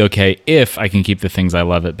I will be okay if I can keep the things I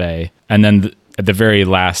love at bay. And then at the very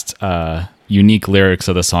last unique lyrics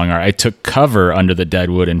of the song are, I took cover under the dead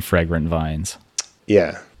wood and fragrant vines.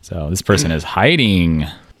 Yeah. So this person is hiding.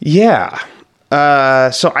 Yeah.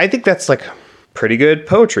 So I think that's like pretty good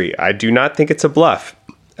poetry. I do not think it's a bluff.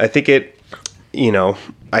 I think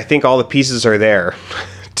I think all the pieces are there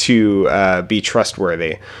to be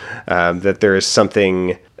trustworthy. That there is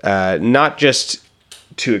something not just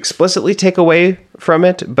to explicitly take away from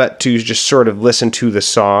it, but to just sort of listen to the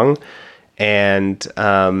song and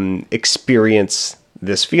experience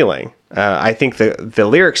this feeling. I think the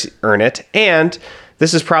lyrics earn it, and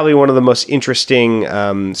this is probably one of the most interesting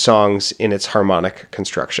songs in its harmonic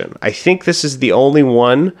construction. I think this is the only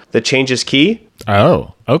one that changes key.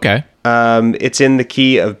 Oh, okay. It's in the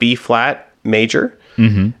key of B flat major,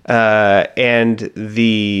 and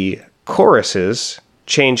the choruses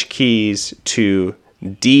change keys to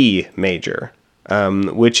D major,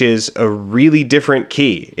 which is a really different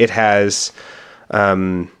key. It has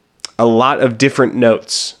a lot of different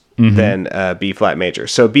notes than B flat major.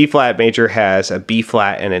 So B flat major has a B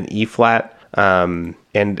flat and an E flat, and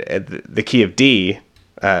the key of D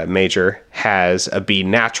major has a B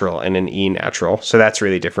natural and an E natural. So that's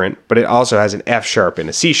really different. But it also has an F sharp and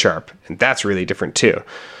a C sharp, and that's really different too.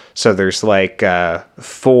 So there's like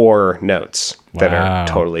 4 notes that are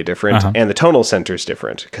totally different, and the tonal center is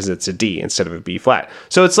different because it's a D instead of a B flat.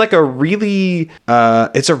 So it's like a really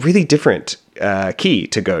different key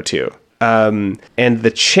to go to. And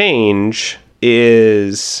the change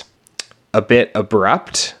is a bit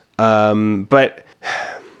abrupt, but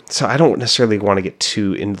so I don't necessarily want to get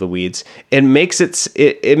too into the weeds. It makes it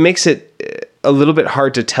a little bit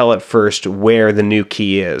hard to tell at first where the new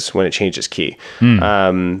key is when it changes key.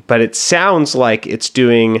 But it sounds like it's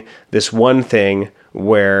doing this one thing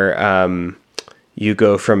where you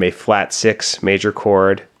go from a flat 6 major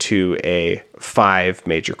chord to a 5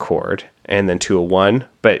 major chord and then to a 1,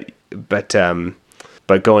 but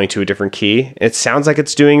going to a different key. It sounds like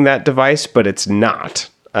it's doing that device, but it's not.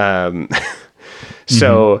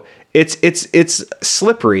 So it's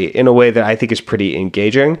slippery in a way that I think is pretty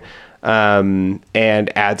engaging, and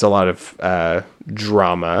adds a lot of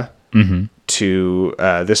drama to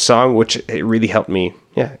this song, which it really helped me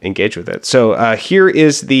engage with it. So here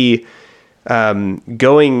is the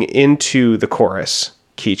going into the chorus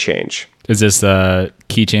key change. Is this the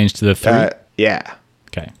key change to the 3? Yeah.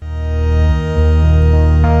 Okay.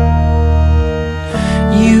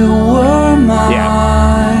 You were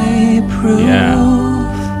my proof.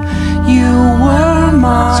 You were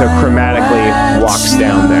my So chromatically walks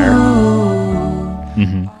down there.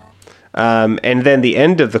 And then the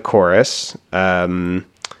end of the chorus,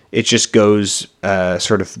 it just goes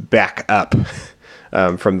sort of back up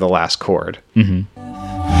from the last chord.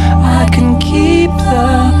 I can keep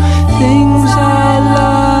the things I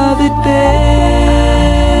love at bay.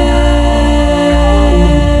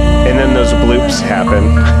 And then those bloops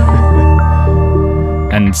happen.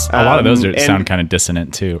 And a lot of those sound kind of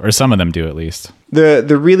dissonant too, or some of them do at least.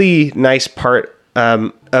 The really nice part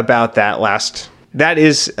about that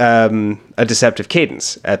is a deceptive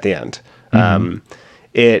cadence at the end.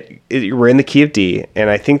 We're in the key of D, and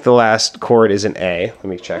I think the last chord is an A. Let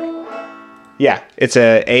me check. Yeah, it's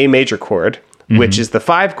a A major chord, which is the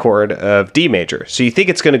 5 chord of D major. So you think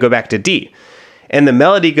it's going to go back to D. And the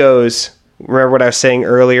melody goes, remember what I was saying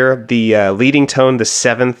earlier? The leading tone, the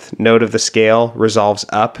 7th note of the scale, resolves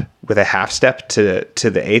up with a half step to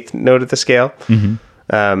the 8th note of the scale.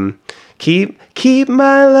 Keep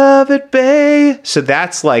my love at bay. So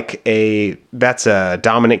that's a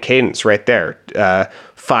dominant cadence right there,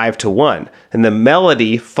 5 to 1, and the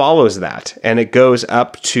melody follows that, and it goes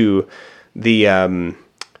up to the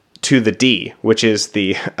D, which is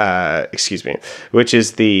the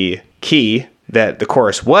key that the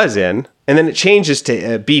chorus was in, and then it changes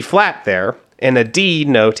to B flat there, and a D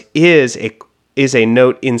note is a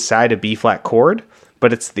note inside a B flat chord,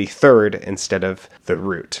 but it's the 3rd instead of the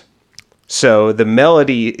root. So the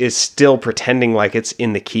melody is still pretending like it's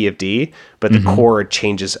in the key of D, but the chord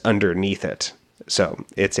changes underneath it. So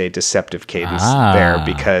it's a deceptive cadence there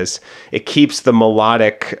because it keeps the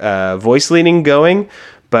melodic voice leading going,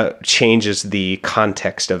 but changes the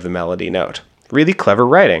context of the melody note. Really clever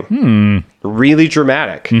writing. Really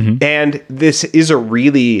dramatic. And this is a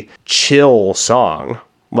really chill song.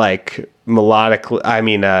 Like melodic,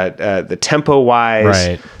 the tempo wise,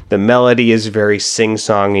 right. The melody is very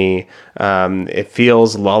sing-songy. It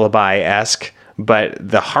feels lullaby-esque, but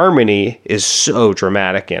the harmony is so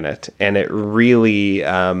dramatic in it. And it really,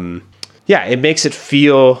 it makes it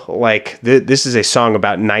feel like this is a song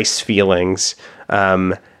about nice feelings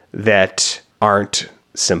that aren't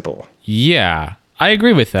simple. Yeah, I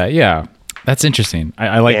agree with that. Yeah, that's interesting.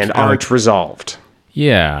 I like and aren't resolved.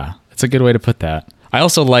 Yeah, that's a good way to put that. I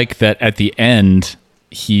also like that at the end,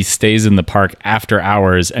 he stays in the park after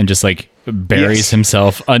hours and just like buries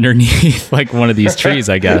himself underneath like one of these trees,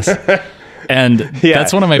 I guess. And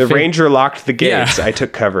that's one of my the ranger locked the gates. Yeah. I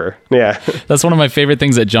took cover. Yeah. That's one of my favorite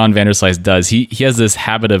things that John Vanderslice does. He has this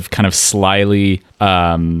habit of kind of slyly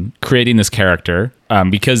creating this character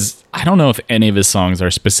because I don't know if any of his songs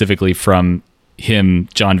are specifically from him,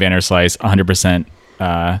 John Vanderslice,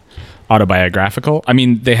 100% autobiographical. I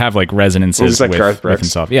mean, they have like resonances like Garth with Brooks.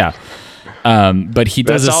 himself. Yeah. But he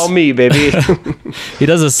does That's all me, baby. he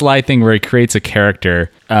does a sly thing where he creates a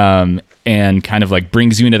character and kind of like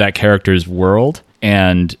brings you into that character's world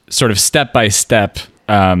and sort of step by step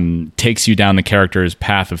takes you down the character's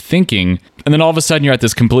path of thinking. And then all of a sudden you're at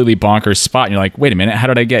this completely bonkers spot and you're like, wait a minute, how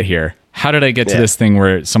did I get here? How did I get to this thing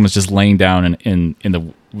where someone's just laying down in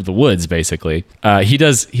the woods, basically? He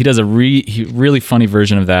does a really funny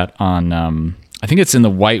version of that on, I think it's in the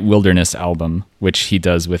White Wilderness album, which he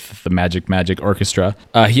does with the Magic Orchestra.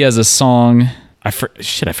 He has a song, I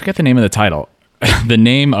forget the name of the title. The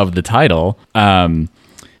name of the title,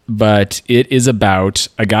 but it is about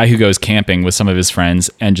a guy who goes camping with some of his friends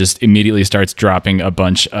and just immediately starts dropping a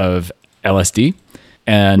bunch of LSD.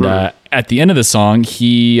 And at the end of the song,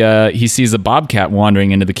 he sees a bobcat wandering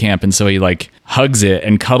into the camp, and so he like hugs it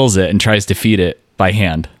and cuddles it and tries to feed it by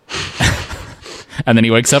hand. And then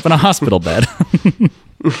he wakes up in a hospital bed.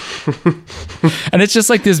 And it's just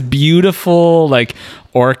like this beautiful, like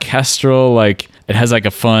orchestral, like it has like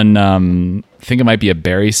a fun, I think it might be a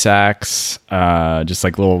Barry sax, just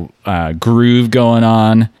like little groove going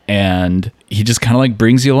on. And he just kind of like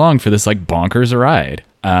brings you along for this like bonkers ride.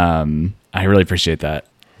 I really appreciate that.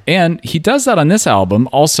 And he does that on this album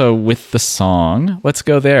also with the song. Let's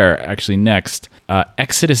go there actually next.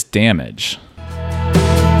 Exodus Damage.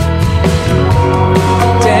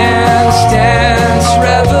 Dance, dance,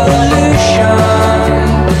 revolution.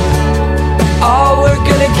 All we're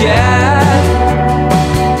gonna get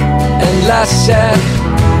unless it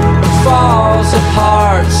falls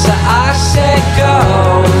apart. So I say go,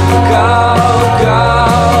 go, go,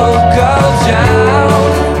 go down.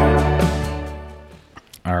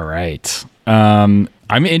 All right.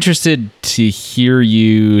 I'm interested to hear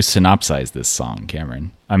you synopsize this song,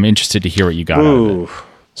 Cameron. I'm interested to hear what you got out of it.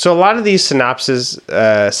 So a lot of these synopses,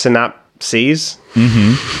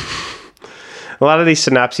 Mm-hmm. a lot of these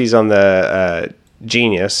synopses on the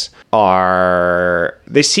Genius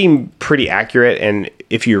they seem pretty accurate, and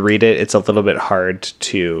if you read it, it's a little bit hard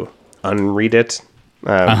to unread it.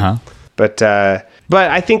 But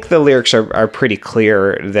I think the lyrics are pretty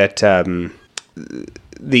clear that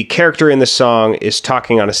the character in the song is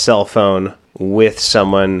talking on a cell phone with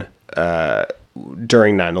someone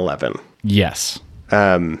during 9/11. Yes.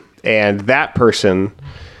 And that person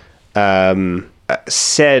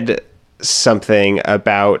said something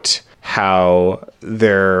about how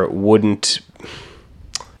there wouldn't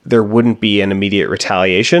be an immediate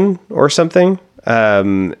retaliation or something.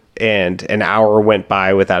 And an hour went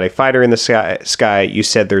by without a fighter in the sky. You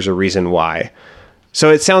said there's a reason why. So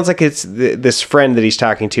it sounds like it's this friend that he's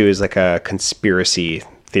talking to is like a conspiracy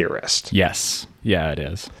theorist. Yes. Yeah, it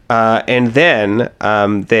is. And then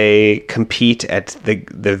they compete at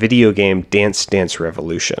the video game Dance Dance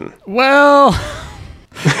Revolution. Well,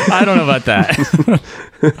 I don't know about that.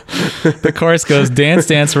 The chorus goes, Dance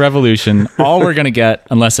Dance Revolution, all we're going to get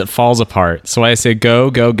unless it falls apart. So I say, go,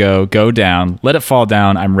 go, go, go down. Let it fall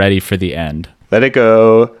down. I'm ready for the end. Let it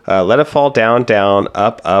go. Let it fall down, down,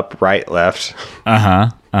 up, up, right, left.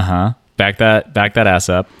 Back that ass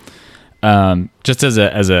up. Just as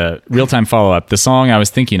a real-time follow-up, the song I was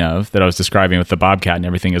thinking of that I was describing with the bobcat and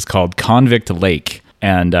everything is called Convict Lake.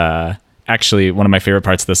 And actually, one of my favorite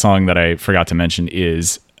parts of the song that I forgot to mention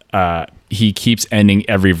is he keeps ending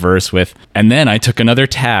every verse with, and then I took another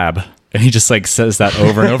tab. And he just like says that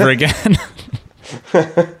over and over again.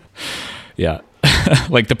 Yeah.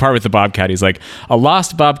 Like the part with the bobcat, he's like, a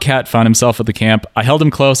lost bobcat found himself at the camp. I held him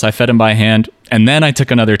close. I fed him by hand. And then I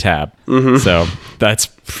took another tab. Mm-hmm. So that's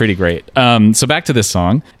pretty great. So back to this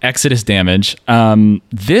song, Exodus Damage.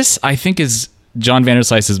 This, I think, is John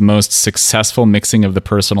Vanderslice's most successful mixing of the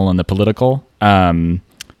personal and the political. I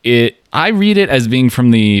read it as being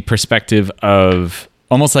from the perspective of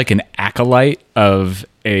almost like an acolyte of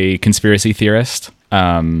a conspiracy theorist.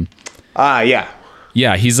 Yeah.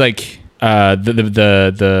 Yeah, he's like...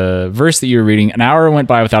 the verse that you were reading, an hour went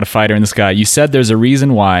by without a fighter in the sky. You said there's a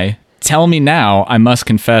reason why. Tell me now. I must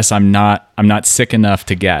confess I'm not sick enough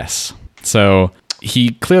to guess. So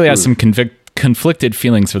he clearly has some conflicted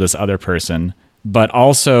feelings for this other person, but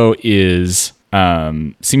also is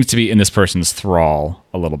seems to be in this person's thrall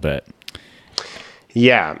a little bit.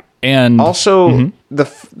 Yeah. And also the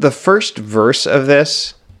first verse of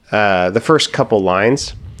this, the first couple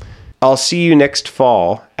lines, I'll see you next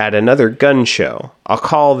fall at another gun show. I'll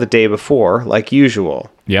call the day before, like usual.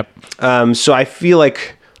 Yep. So I feel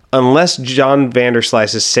like unless John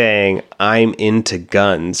Vanderslice is saying I'm into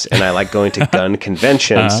guns and I like going to gun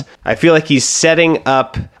conventions, I feel like he's setting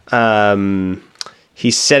up a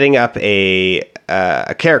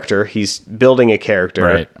character. He's building a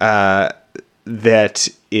character that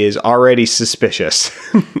is already suspicious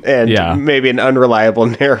and maybe an unreliable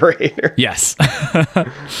narrator. Yes.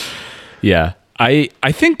 Yeah. I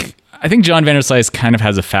think John Vanderslice kind of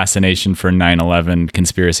has a fascination for 9/11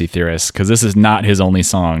 conspiracy theorists, because this is not his only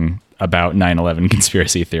song about 9/11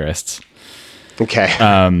 conspiracy theorists. Okay.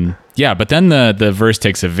 Yeah, but then the verse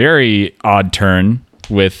takes a very odd turn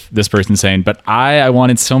with this person saying, but I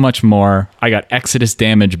wanted so much more. I got Exodus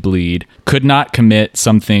damage bleed. Could not commit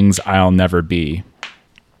some things I'll never be.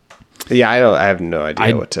 Yeah, I have no idea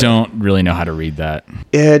I don't really know how to read that.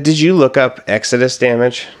 Did you look up Exodus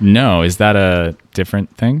damage? No, is that a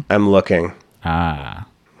different thing? I'm looking. Ah.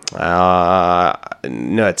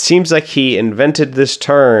 No, it seems like he invented this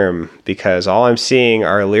term because all I'm seeing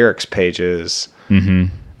are lyrics pages. Mm-hmm.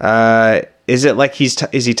 Is it like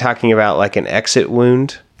is he talking about like an exit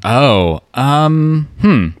wound? Oh,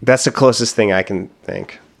 That's the closest thing I can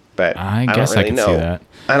think. But I guess I can see that.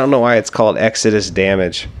 I don't know why it's called Exodus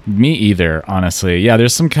damage. Me either, honestly. Yeah,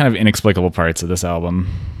 there's some kind of inexplicable parts of this album,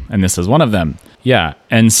 and this is one of them. Yeah,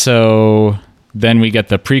 and so then we get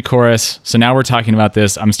the pre-chorus. So now we're talking about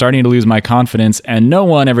this. I'm starting to lose my confidence, and no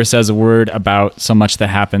one ever says a word about so much that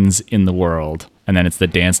happens in the world. And then it's the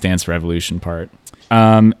Dance Dance Revolution part.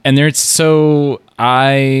 And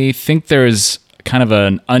I think there's kind of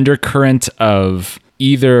an undercurrent of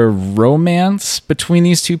either romance between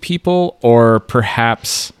these two people, or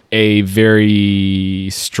perhaps a very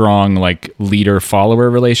strong like leader-follower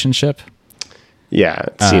relationship. Yeah,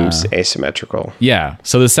 it seems asymmetrical. Yeah.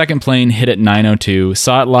 So the second plane hit at 9:02.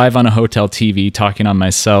 Saw it live on a hotel TV, talking on my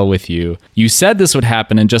cell with you. You said this would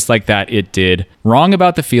happen, and just like that, it did. Wrong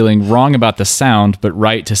about the feeling, wrong about the sound, but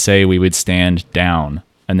right to say we would stand down.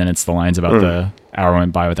 And then it's the lines about the hour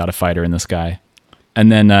went by without a fighter in the sky. And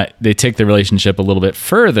then they take the relationship a little bit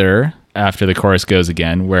further after the chorus goes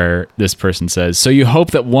again, where this person says, so you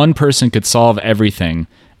hope that one person could solve everything.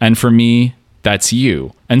 And for me, that's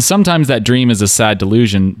you. And sometimes that dream is a sad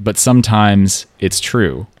delusion, but sometimes it's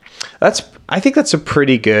true. I think that's a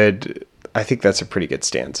pretty good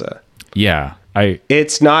stanza. Yeah.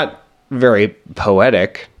 It's not very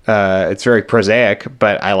poetic. It's very prosaic,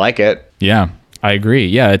 but I like it. Yeah. I agree.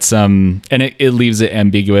 Yeah, it's and it leaves it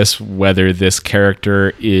ambiguous whether this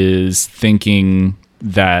character is thinking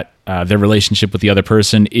that their relationship with the other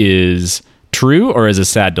person is true or is a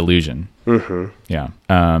sad delusion. Mm-hmm. Yeah.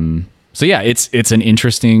 So yeah, it's an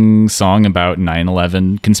interesting song about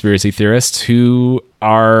 9/11 conspiracy theorists who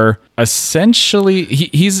are essentially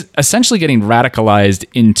he's essentially getting radicalized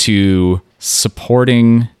into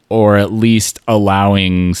supporting or at least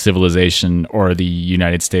allowing civilization or the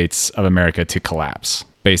United States of America to collapse,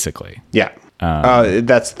 basically. Yeah.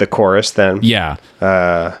 That's the chorus then. Yeah.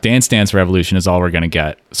 Dance Dance Revolution is all we're going to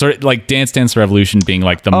get. Sort of like Dance Dance Revolution being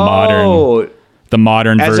like the modern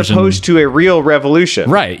version. As opposed to a real revolution.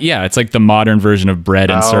 Right. Yeah. It's like the modern version of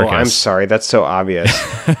Bread and Circus. I'm sorry. That's so obvious.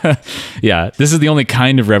 Yeah. This is the only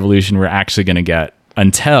kind of revolution we're actually going to get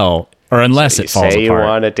unless it falls apart. You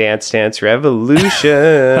want a Dance Dance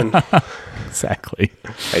Revolution. Exactly.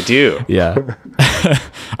 I do. Yeah.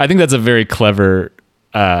 I think that's a very clever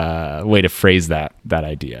way to phrase that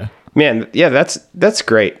idea. Man, yeah, that's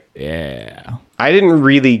great. Yeah. I didn't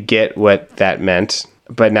really get what that meant,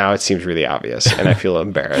 but now it seems really obvious, and I feel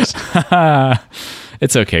embarrassed.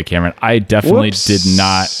 It's okay, Cameron. I definitely did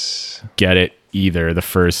not get it either the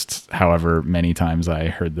first however many times I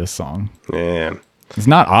heard this song. Yeah. It's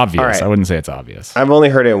not obvious. Right. I wouldn't say it's obvious. I've only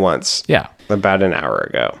heard it once. Yeah. About an hour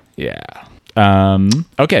ago. Yeah.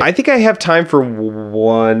 Okay. I think I have time for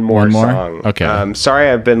one more song. Okay. Sorry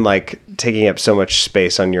I've been like taking up so much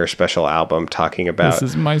space on your special album talking about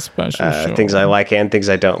this is my special show. Things I like and things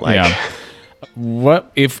I don't like. Yeah.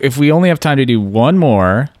 What if we only have time to do one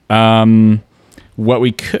more? What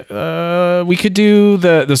we could do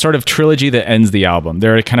the sort of trilogy that ends the album.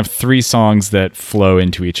 There are kind of three songs that flow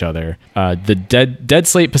into each other. The Dead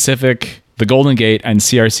Slate Pacific, The Golden Gate, and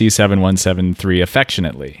CRC 7173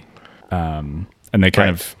 Affectionately. And they kind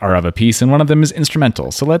of are of a piece, and one of them is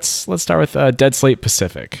instrumental. So let's start with Dead Slate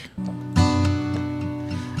Pacific.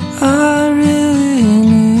 I really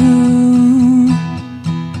knew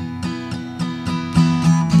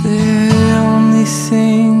the only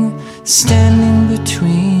thing standing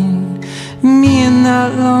between me and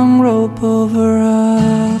that long rope over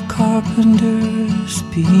a carpenter's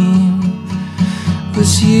beam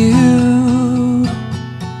was you.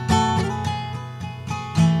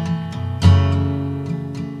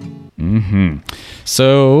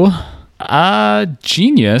 So,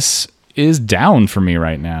 Genius is down for me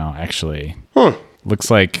right now, actually. Looks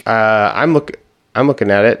like... I'm looking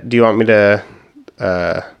at it. Do you want me to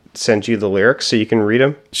send you the lyrics so you can read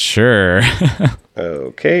them? Sure.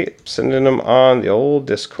 Okay, sending them on the old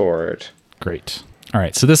Discord. Great. All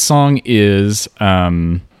right, so this song is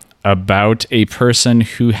about a person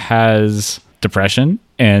who has depression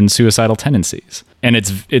and suicidal tendencies. And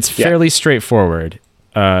it's fairly straightforward.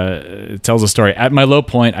 It tells a story. At my low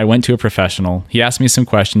point, I went to a professional. He asked me some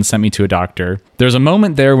questions, sent me to a doctor. There's a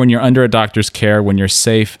moment there when you're under a doctor's care, when you're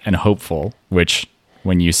safe and hopeful, which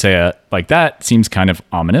when you say it like that seems kind of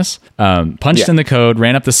ominous. Punched in the code,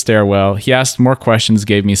 ran up the stairwell. He asked more questions,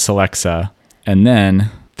 gave me Celexa. And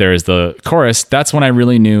then there's the chorus. That's when I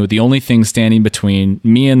really knew the only thing standing between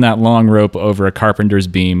me and that long rope over a carpenter's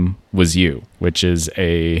beam was you, which is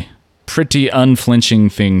a pretty unflinching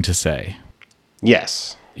thing to say.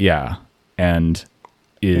 Yes. Yeah. And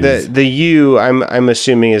is The you, I'm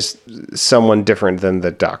assuming, is someone different than the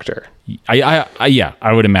doctor. I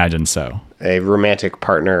would imagine so. A romantic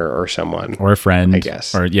partner or someone. Or a friend. I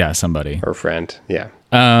guess. Or somebody. Or friend. Yeah.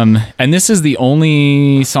 And this is the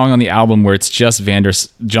only song on the album where it's just John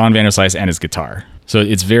Vanderslice and his guitar. So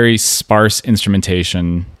it's very sparse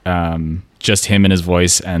instrumentation, just him and his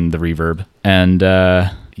voice and the reverb. And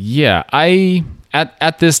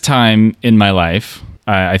at this time in my life,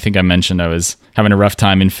 I think I mentioned I was having a rough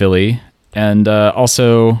time in Philly and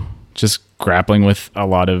also just grappling with a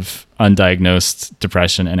lot of undiagnosed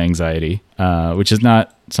depression and anxiety, which is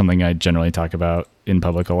not something I generally talk about in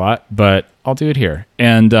public a lot, but I'll do it here.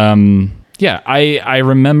 And I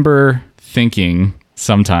remember thinking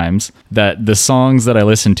sometimes that the songs that I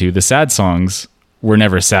listened to, the sad songs, were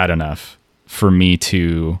never sad enough for me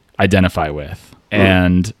to identify with.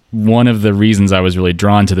 And one of the reasons I was really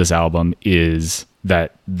drawn to this album is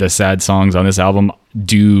that the sad songs on this album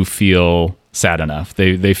do feel sad enough.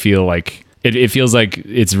 They feel like it feels like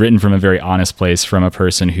it's written from a very honest place from a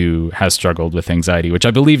person who has struggled with anxiety, which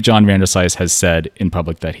I believe John Vanderslice has said in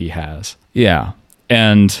public that he has. Yeah.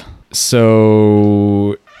 And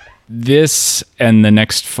so this and the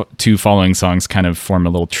next two following songs kind of form a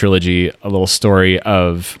little trilogy, a little story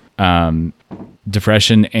of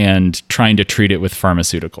depression and trying to treat it with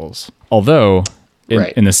pharmaceuticals. Although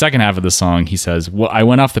in the second half of the song, he says, well, I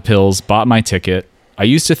went off the pills, bought my ticket. I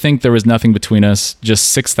used to think there was nothing between us,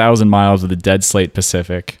 just 6,000 miles of the dead slate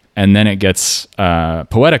Pacific. And then it gets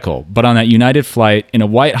poetical. But on that United flight, in a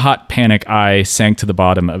white-hot panic, I sank to the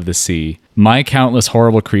bottom of the sea. My countless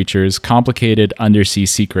horrible creatures, complicated undersea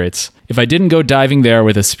secrets. If I didn't go diving there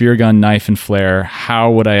with a spear gun, knife, and flare, how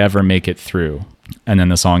would I ever make it through? And then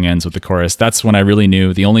the song ends with the chorus. That's when I really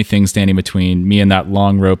knew the only thing standing between me and that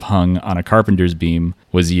long rope hung on a carpenter's beam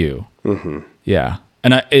was you. Mm-hmm. Yeah.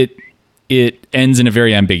 And it ends in a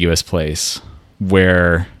very ambiguous place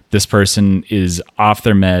where this person is off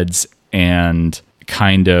their meds and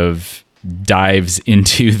kind of dives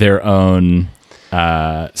into their own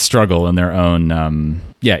struggle and their own...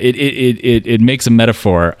 It makes a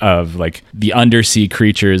metaphor of like the undersea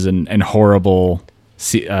creatures and horrible...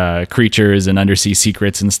 creatures and undersea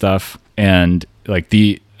secrets and stuff, and like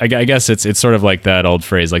I guess it's sort of like that old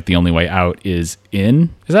phrase, like the only way out is in.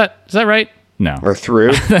 Is that right? No, or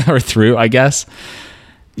through, or through. I guess.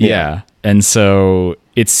 Yeah. And so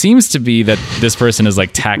it seems to be that this person is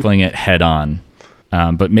like tackling it head on,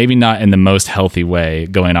 but maybe not in the most healthy way,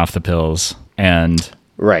 going off the pills and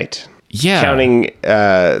counting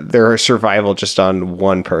their survival just on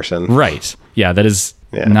one person. Right. Yeah. That is.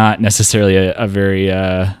 Yeah. Not necessarily a very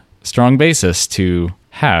strong basis to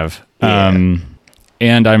have. Yeah.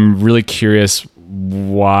 And I'm really curious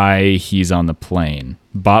why he's on the plane.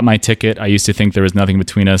 Bought my ticket. I used to think there was nothing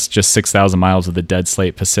between us, just 6,000 miles of the dead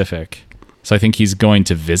slate Pacific. So I think he's going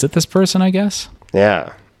to visit this person, I guess.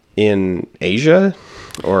 Yeah. In Asia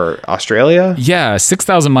or Australia? Yeah,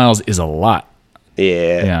 6,000 miles is a lot.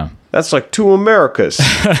 Yeah. That's like 2 Americas.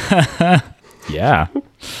 Yeah.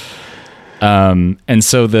 And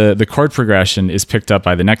so the chord progression is picked up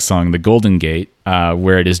by the next song, The Golden Gate,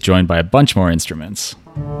 where it is joined by a bunch more instruments.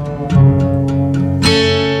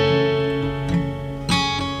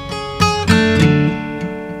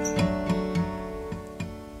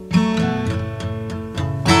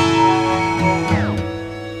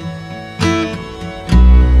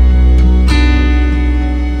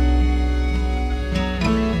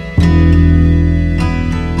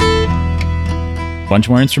 Bunch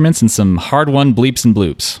more instruments and some hard-won bleeps and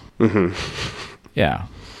bloops. Mm-hmm. Yeah.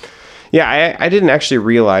 Yeah, I didn't actually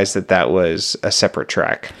realize that was a separate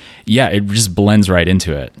track. Yeah, it just blends right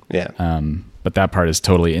into it. Yeah. But that part is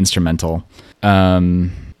totally instrumental.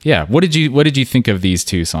 Yeah. What did you think of these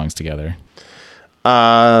two songs together?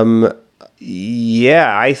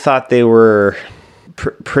 Yeah, I thought they were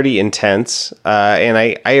pretty intense, and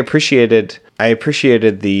I appreciated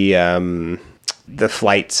the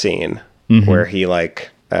flight scene where he like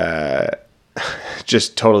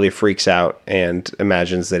just totally freaks out and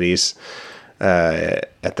imagines that he's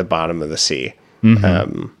at the bottom of the sea.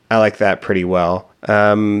 I like that pretty well.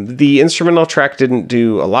 The instrumental track didn't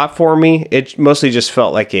do a lot for me. It mostly just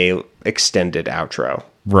felt like a extended outro.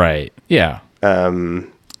 Right. Yeah.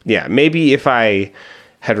 Yeah, maybe if I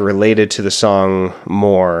had related to the song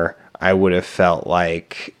more, I would have felt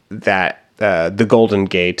like that the Golden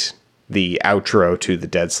Gate, the outro to the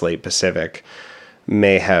Dead Slate Pacific,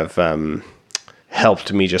 may have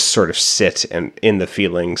helped me just sort of sit in the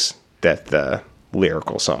feelings that the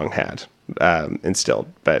lyrical song had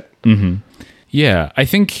instilled. But yeah, I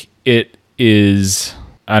think it is.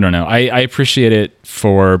 I don't know. I appreciate it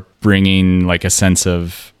for bringing like a sense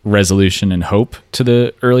of resolution and hope to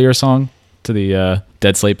the earlier song, to the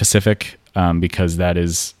Dead Slate Pacific, because that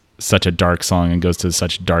is such a dark song and goes to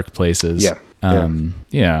such dark places.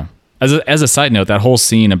 Yeah. As a side note, that whole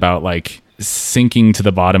scene about like sinking to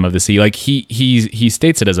the bottom of the sea, like he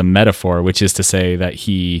states it as a metaphor, which is to say that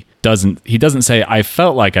he doesn't say I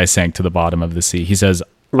felt like I sank to the bottom of the sea. He says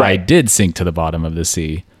I did sink to the bottom of the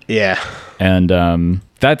sea. Yeah. And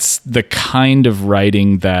that's the kind of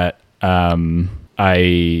writing that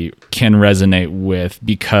I can resonate with,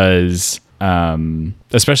 because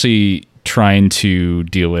especially trying to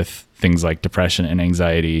deal with things like depression and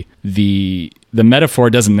anxiety, the metaphor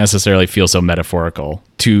doesn't necessarily feel so metaphorical.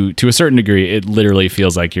 To a certain degree, it literally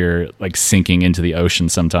feels like you're like sinking into the ocean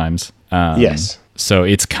sometimes. Yes. So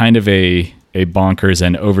it's kind of a bonkers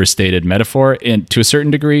and overstated metaphor to a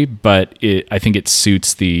certain degree, but I think it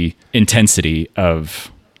suits the intensity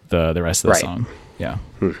of the rest of the song. Yeah.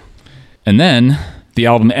 And then the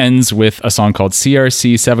album ends with a song called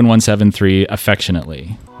CRC 7173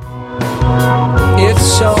 Affectionately. It's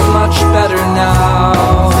so much better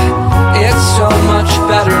now. It's so much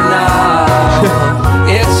better now.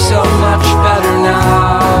 It's so much better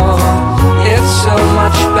now. It's so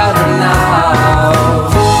much better now.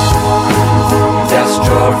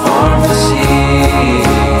 Destroy Pharmacy.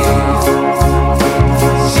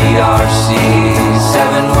 CRC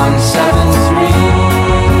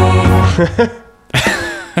 7173.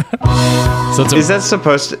 So is that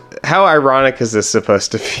supposed to, how ironic is this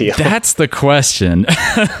supposed to feel? That's the question.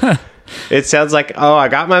 It sounds like, oh, I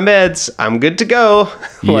got my meds, I'm good to go.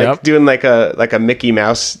 Like doing like a Mickey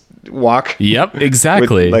Mouse walk. Yep,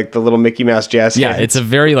 exactly. With like the little Mickey Mouse jazz hands. It's a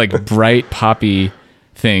very like bright poppy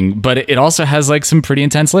thing, but it also has like some pretty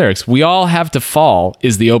intense lyrics. We all have to fall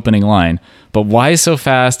is the opening line, but why so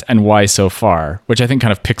fast and why so far? Which I think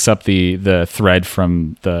kind of picks up the thread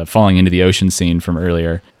from the falling into the ocean scene from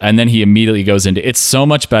earlier. And then he immediately goes into it's so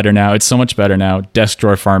much better now. It's so much better now. Desk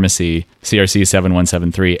Drawer Pharmacy, CRC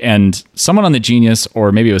 7173. And someone on the Genius,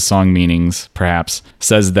 or maybe it was Song Meanings, perhaps,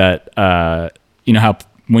 says that you know how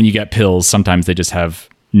when you get pills, sometimes they just have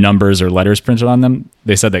numbers or letters printed on them.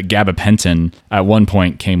 They said that gabapentin at one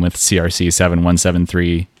point came with CRC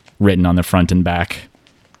 7173 written on the front and back.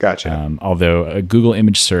 Gotcha. Although a Google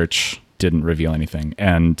image search didn't reveal anything.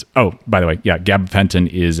 And by the way, gabapentin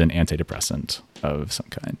is an antidepressant of some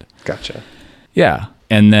kind. Gotcha. Yeah.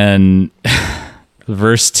 And then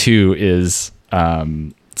verse 2 is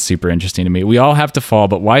super interesting to me. We all have to fall,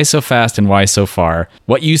 but why so fast and why so far?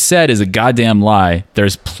 What you said is a goddamn lie.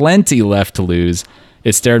 There's plenty left to lose.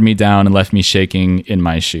 It stared me down and left me shaking in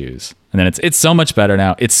my shoes. And then it's so much better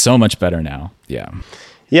now. It's so much better now. Yeah.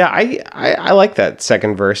 Yeah, I like that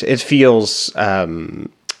second verse. It feels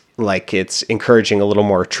like it's encouraging a little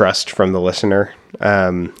more trust from the listener.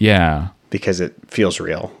 Yeah. Because it feels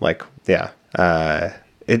real. Like, yeah.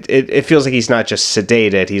 It feels like he's not just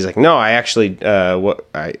sedated. He's like, no, I actually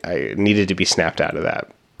I needed to be snapped out of that.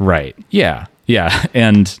 Right. Yeah. Yeah.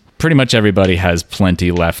 And pretty much everybody has plenty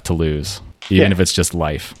left to lose. Even if it's just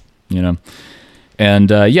life, you know?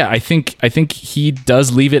 And I think he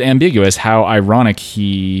does leave it ambiguous how ironic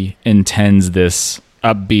he intends this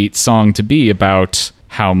upbeat song to be about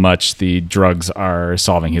how much the drugs are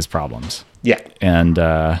solving his problems. Yeah. And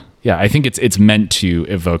I think it's meant to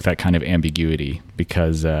evoke that kind of ambiguity,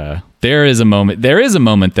 because there is a moment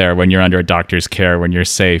there when you're under a doctor's care, when you're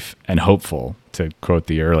safe and hopeful, to quote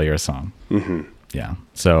the earlier song. Mm-hmm. Yeah.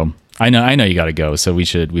 So I know you got to go, so we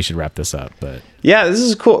should wrap this up. But yeah, this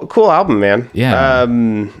is a cool album, man. Yeah.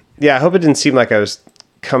 I hope it didn't seem like I was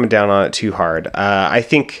coming down on it too hard. I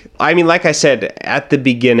mean, like I said, at the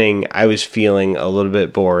beginning, I was feeling a little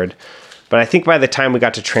bit bored. But I think by the time we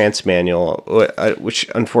got to Trance Manual, which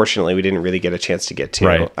unfortunately we didn't really get a chance to get to,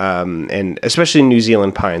 Right. And especially New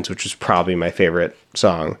Zealand Pines, which was probably my favorite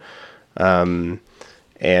song. And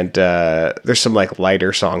there's some like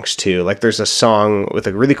lighter songs too. Like there's a song with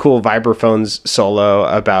a really cool vibraphones solo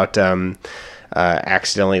about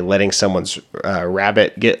accidentally letting someone's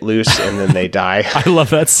rabbit get loose and then they die. I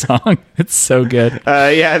love that song. It's so good.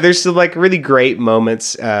 Yeah, there's some like really great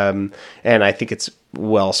moments, and I think it's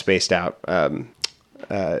well spaced out.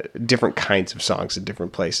 Different kinds of songs in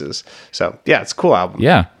different places. So yeah, it's a cool album.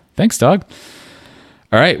 Yeah. Thanks, dog.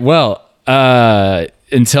 All right. Well,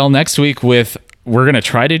 until next week we're going to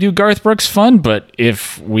try to do Garth Brooks fun, but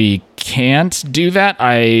if we can't do that,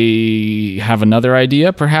 I have another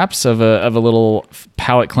idea perhaps of a little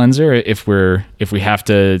palate cleanser if we have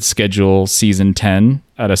to schedule season 10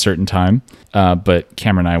 at a certain time. But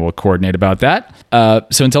Cameron and I will coordinate about that.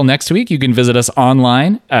 So until next week, you can visit us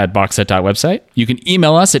online at boxset.website. You can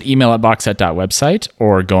email us at email@boxset.website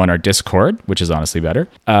or go on our Discord, which is honestly better.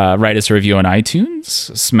 Write us a review on iTunes,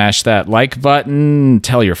 smash that like button,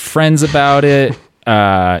 tell your friends about it.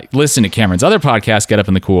 Listen to Cameron's other podcast, Get Up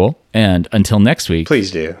in the Cool. And until next week,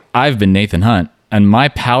 Please do. I've been Nathan Hunt, and my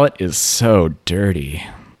palate is so dirty.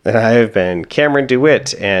 And I've been Cameron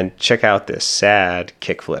DeWitt, and check out this sad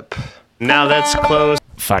kickflip. Now that's closed.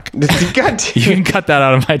 Fuck. God You damn. can cut that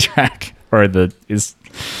out of my track or the is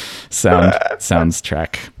sounds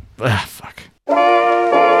track. Fuck.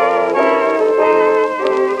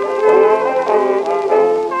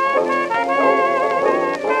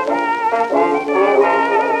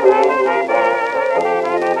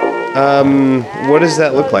 What does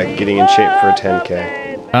that look like, getting in shape for a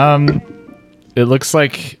 10K? It looks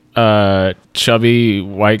like a chubby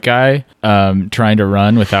white guy trying to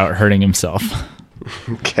run without hurting himself.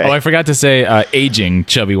 Okay. Oh, I forgot to say aging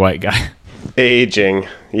chubby white guy. Aging.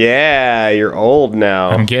 Yeah, you're old now.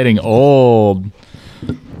 I'm getting old.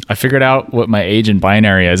 I figured out what my age in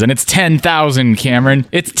binary is, and it's 10,000, Cameron.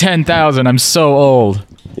 It's 10,000. I'm so old.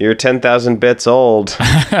 You're 10,000 bits old.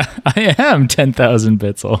 I am 10,000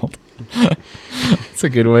 bits old. That's a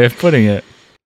good way of putting it.